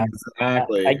 Like, I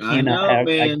Exactly. I cannot know, have I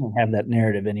man. can't have that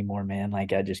narrative anymore, man.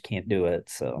 Like, I just can't do it.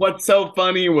 So, What's so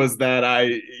funny was that how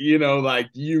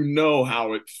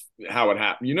it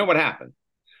happened. You know what happened?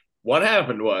 What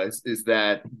happened is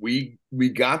that we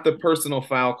got the personal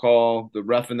foul call, the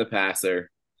roughing the passer,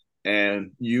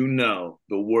 and the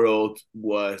world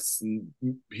was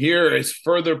here is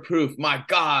further proof. My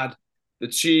God, the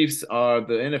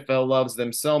NFL loves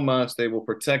them so much. They will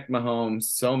protect Mahomes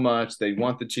so much. They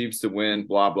want the Chiefs to win,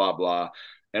 blah, blah, blah.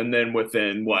 And then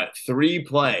within what,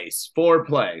 4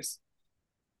 plays,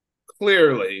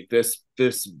 clearly this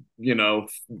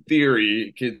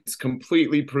theory gets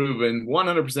completely proven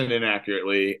 100%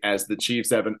 inaccurately as the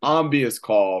Chiefs have an obvious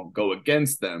call go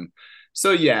against them.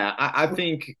 So yeah, I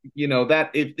think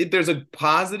that if there's a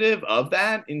positive of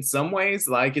that in some ways,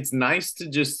 like it's nice to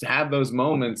just have those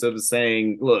moments of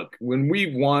saying, look, when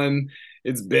we've won,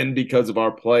 it's been because of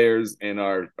our players and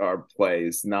our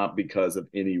plays, not because of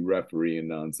any referee and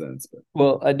nonsense. But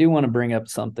well, I do want to bring up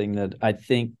something that I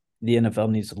think the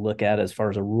NFL needs to look at as far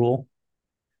as a rule.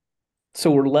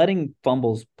 So we're letting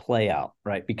fumbles play out,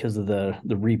 right, because of the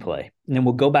replay, and then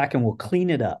we'll go back and we'll clean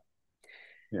it up.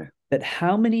 yeah, But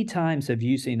how many times have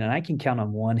you seen? And I can count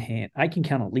on one hand. I can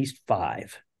count at least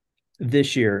five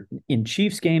this year in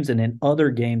Chiefs games and in other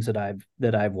games that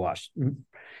I've watched.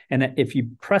 And if you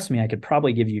press me, I could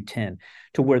probably give you 10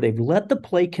 to where they've let the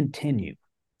play continue.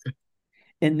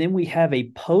 And then we have a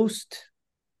post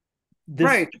this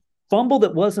right. fumble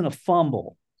that wasn't a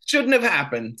fumble. Shouldn't have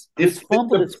happened. This If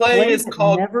fumble, the this play play is that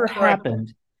called never correctly,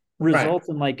 happened right? results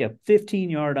in like a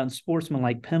 15-yard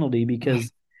unsportsmanlike penalty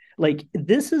because, like,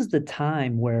 this is the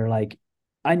time where, like,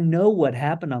 I know what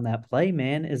happened on that play,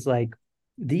 man, is like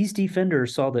these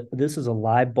defenders saw that this is a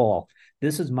live ball.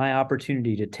 This is my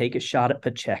opportunity to take a shot at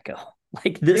Pacheco.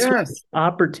 Like, this was Yes.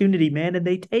 opportunity, man, and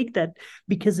they take that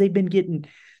because they've been getting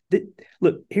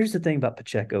look, here's the thing about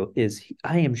Pacheco is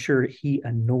I am sure he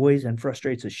annoys and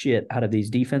frustrates the shit out of these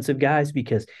defensive guys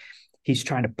because he's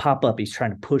trying to pop up. He's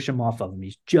trying to push them off of him.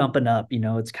 He's jumping up.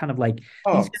 It's kind of like these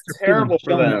Oh, guys it's are feeling terrible for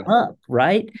shown them. up,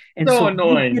 right? And So so they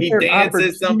annoying. get He their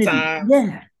dances opportunity. sometimes.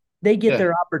 Yeah, they get Yeah.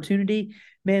 their opportunity.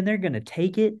 Man, they're going to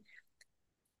take it.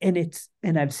 And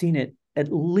I've seen it at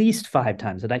least five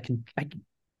times. And I can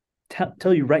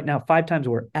tell you right now, five times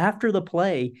where after the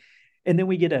play, and then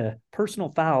we get a personal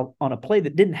foul on a play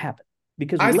that didn't happen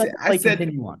because we I let said, the I play said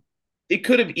continue on. it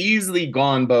could have easily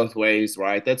gone both ways,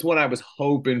 right? That's what I was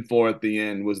hoping for at the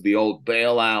end was the old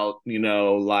bailout,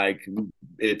 like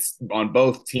it's on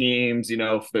both teams,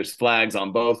 if there's flags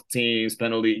on both teams,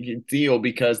 penalty deal,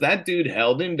 because that dude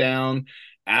held him down,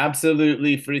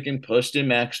 absolutely freaking pushed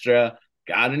him extra,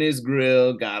 got in his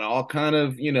grill, got all kind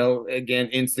of, again,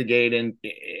 instigating.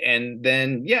 And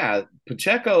then, yeah,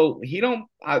 Pacheco,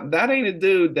 that ain't a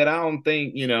dude that I don't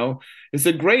think, it's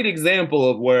a great example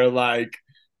of where, like,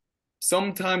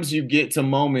 sometimes you get to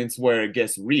moments where it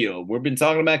gets real. We've been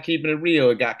talking about keeping it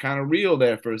real. It got kind of real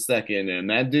there for a second. And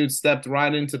that dude stepped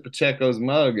right into Pacheco's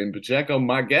mug. And Pacheco,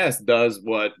 my guess, does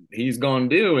what he's going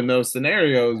to do in those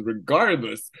scenarios,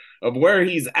 regardless of where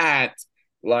he's at.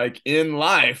 like in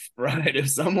life, right? If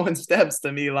someone steps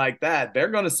to me like that, they're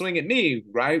going to swing at me,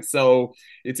 right? So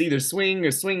it's either swing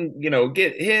or swing,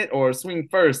 get hit or swing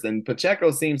first. And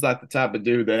Pacheco seems like the type of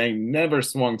dude that ain't never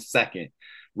swung second,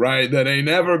 right? That ain't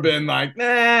never been like,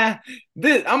 nah,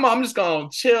 I'm just going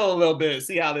to chill a little bit,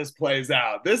 see how this plays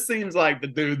out. This seems like the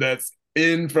dude that's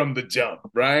in from the jump,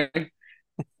 right? And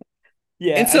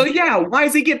Yeah, so, yeah, why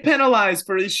does he get penalized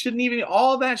for it? Shouldn't even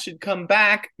all that should come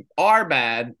back. Our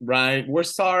bad, right? We're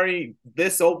sorry.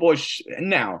 This old boy.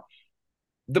 Now,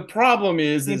 the problem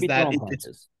is, can't is be that throwing it's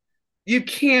punches. you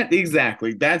can't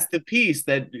exactly. That's the piece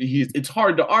that it's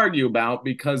hard to argue about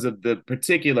because of the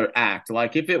particular act.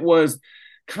 Like if it was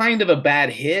kind of a bad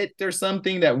hit or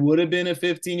something that would have been a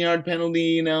 15-yard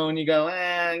penalty, and you go,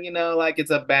 like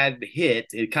it's a bad hit,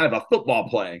 it kind of a football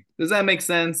play. Does that make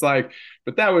sense? Like,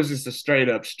 but that was just a straight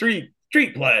up street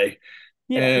play.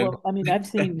 Yeah, And well, I mean, I've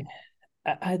seen.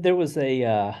 There was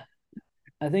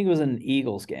I think it was an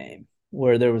Eagles game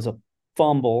where there was a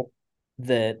fumble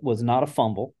that was not a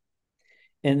fumble,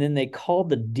 and then they called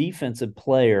the defensive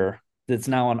player that's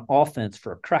now on offense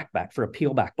for a crackback for a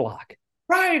peel back block.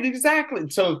 right, exactly.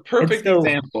 So And perfect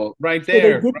example right so they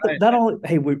there. get not only,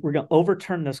 hey, we're going to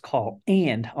overturn this call,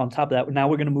 and on top of that, now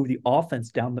we're going to move the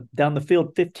offense down the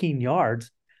field 15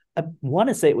 yards. I want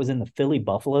to say it was in the Philly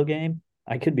Buffalo game.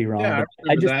 I could be wrong, Yeah, I but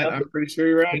I remember just that. know I'm pretty sure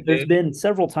you're right, there's dude. been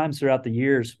several times throughout the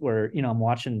years where I'm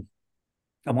watching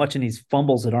these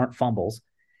fumbles that aren't fumbles,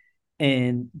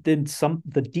 and then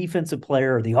the defensive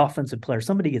player or the offensive player,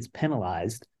 somebody gets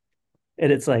penalized,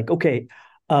 and it's like, okay,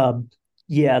 um,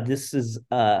 yeah, this is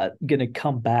gonna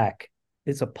come back.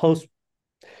 It's a post,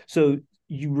 so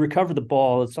you recover the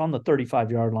ball. It's on the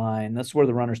 35-yard line. That's where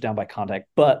the runner's down by contact,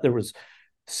 but there was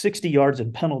 60 yards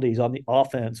in penalties on the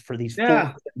offense for these four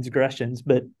Yeah. transgressions.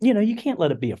 But you can't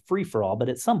let it be a free for all. But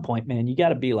at some point, man, you got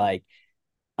to be like,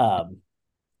 um,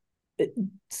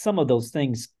 some of those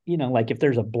things, like if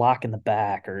there's a block in the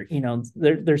back or,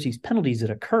 there's these penalties that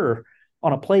occur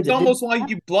on a play It's that didn't almost like happen.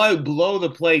 you blow the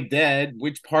play dead,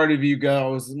 which part of you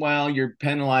goes, well, you're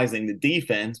penalizing the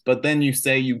defense, but then you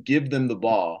say you give them the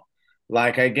ball.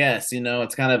 Like, I guess,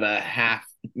 it's kind of a half,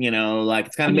 like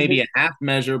it's kind I of mean, maybe a half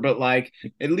measure, but like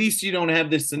at least you don't have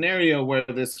this scenario where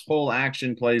this whole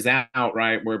action plays out,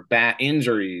 right? Where bad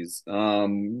injuries,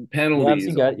 yeah, I've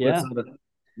seen penalties, guys. all this Yeah. other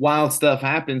wild stuff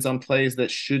happens on plays that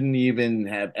shouldn't even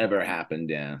have ever happened.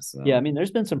 Yeah. Yeah. I So mean,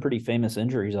 there's been some pretty famous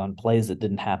injuries on plays that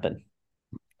didn't happen.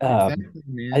 exactly,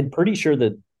 man. I'm pretty sure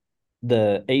that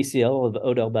the ACL of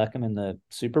Odell Beckham in the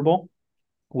Super Bowl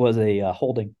was a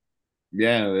holding.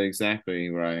 Yeah, exactly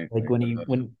right. Like Like,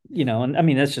 and I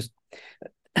mean, that's just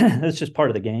that's just part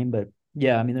of the game. But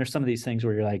yeah, I mean, there's some of these things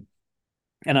where you're like,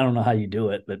 and I don't know how you do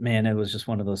it, but man, it was just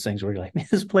one of those things where you're like, man,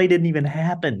 this play didn't even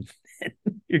happen.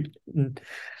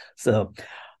 So,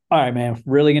 all right, man,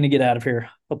 really going to get out of here.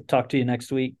 Hope to talk to you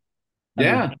next week under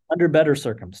yeah, under better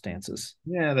circumstances.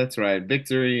 yeah, that's right.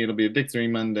 Victory. It'll be a victory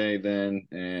Monday then,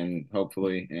 and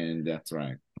hopefully, and that's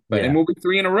right. But and Yeah, we'll be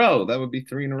three in a row. That would be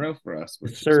three in a row for us,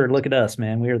 which is sir. Look at us,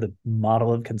 man. We are the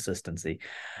model of consistency.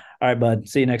 All right, bud.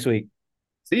 See you next week.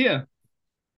 see ya.